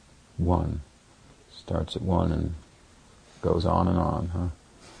 1. 1. Starts at 1 and goes on and on, huh?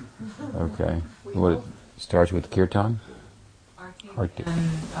 Okay. What it starts with kirtan? Arti.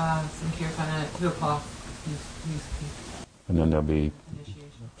 And some kirtan at 2 o'clock. And then there'll be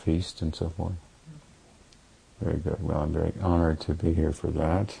Initiation. feast and so forth. Very good. Well, I'm very honored to be here for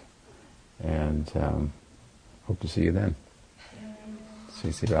that, and hope to see you then.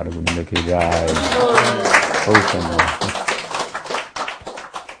 Sri Sri Radha Govinda ki jai. Open.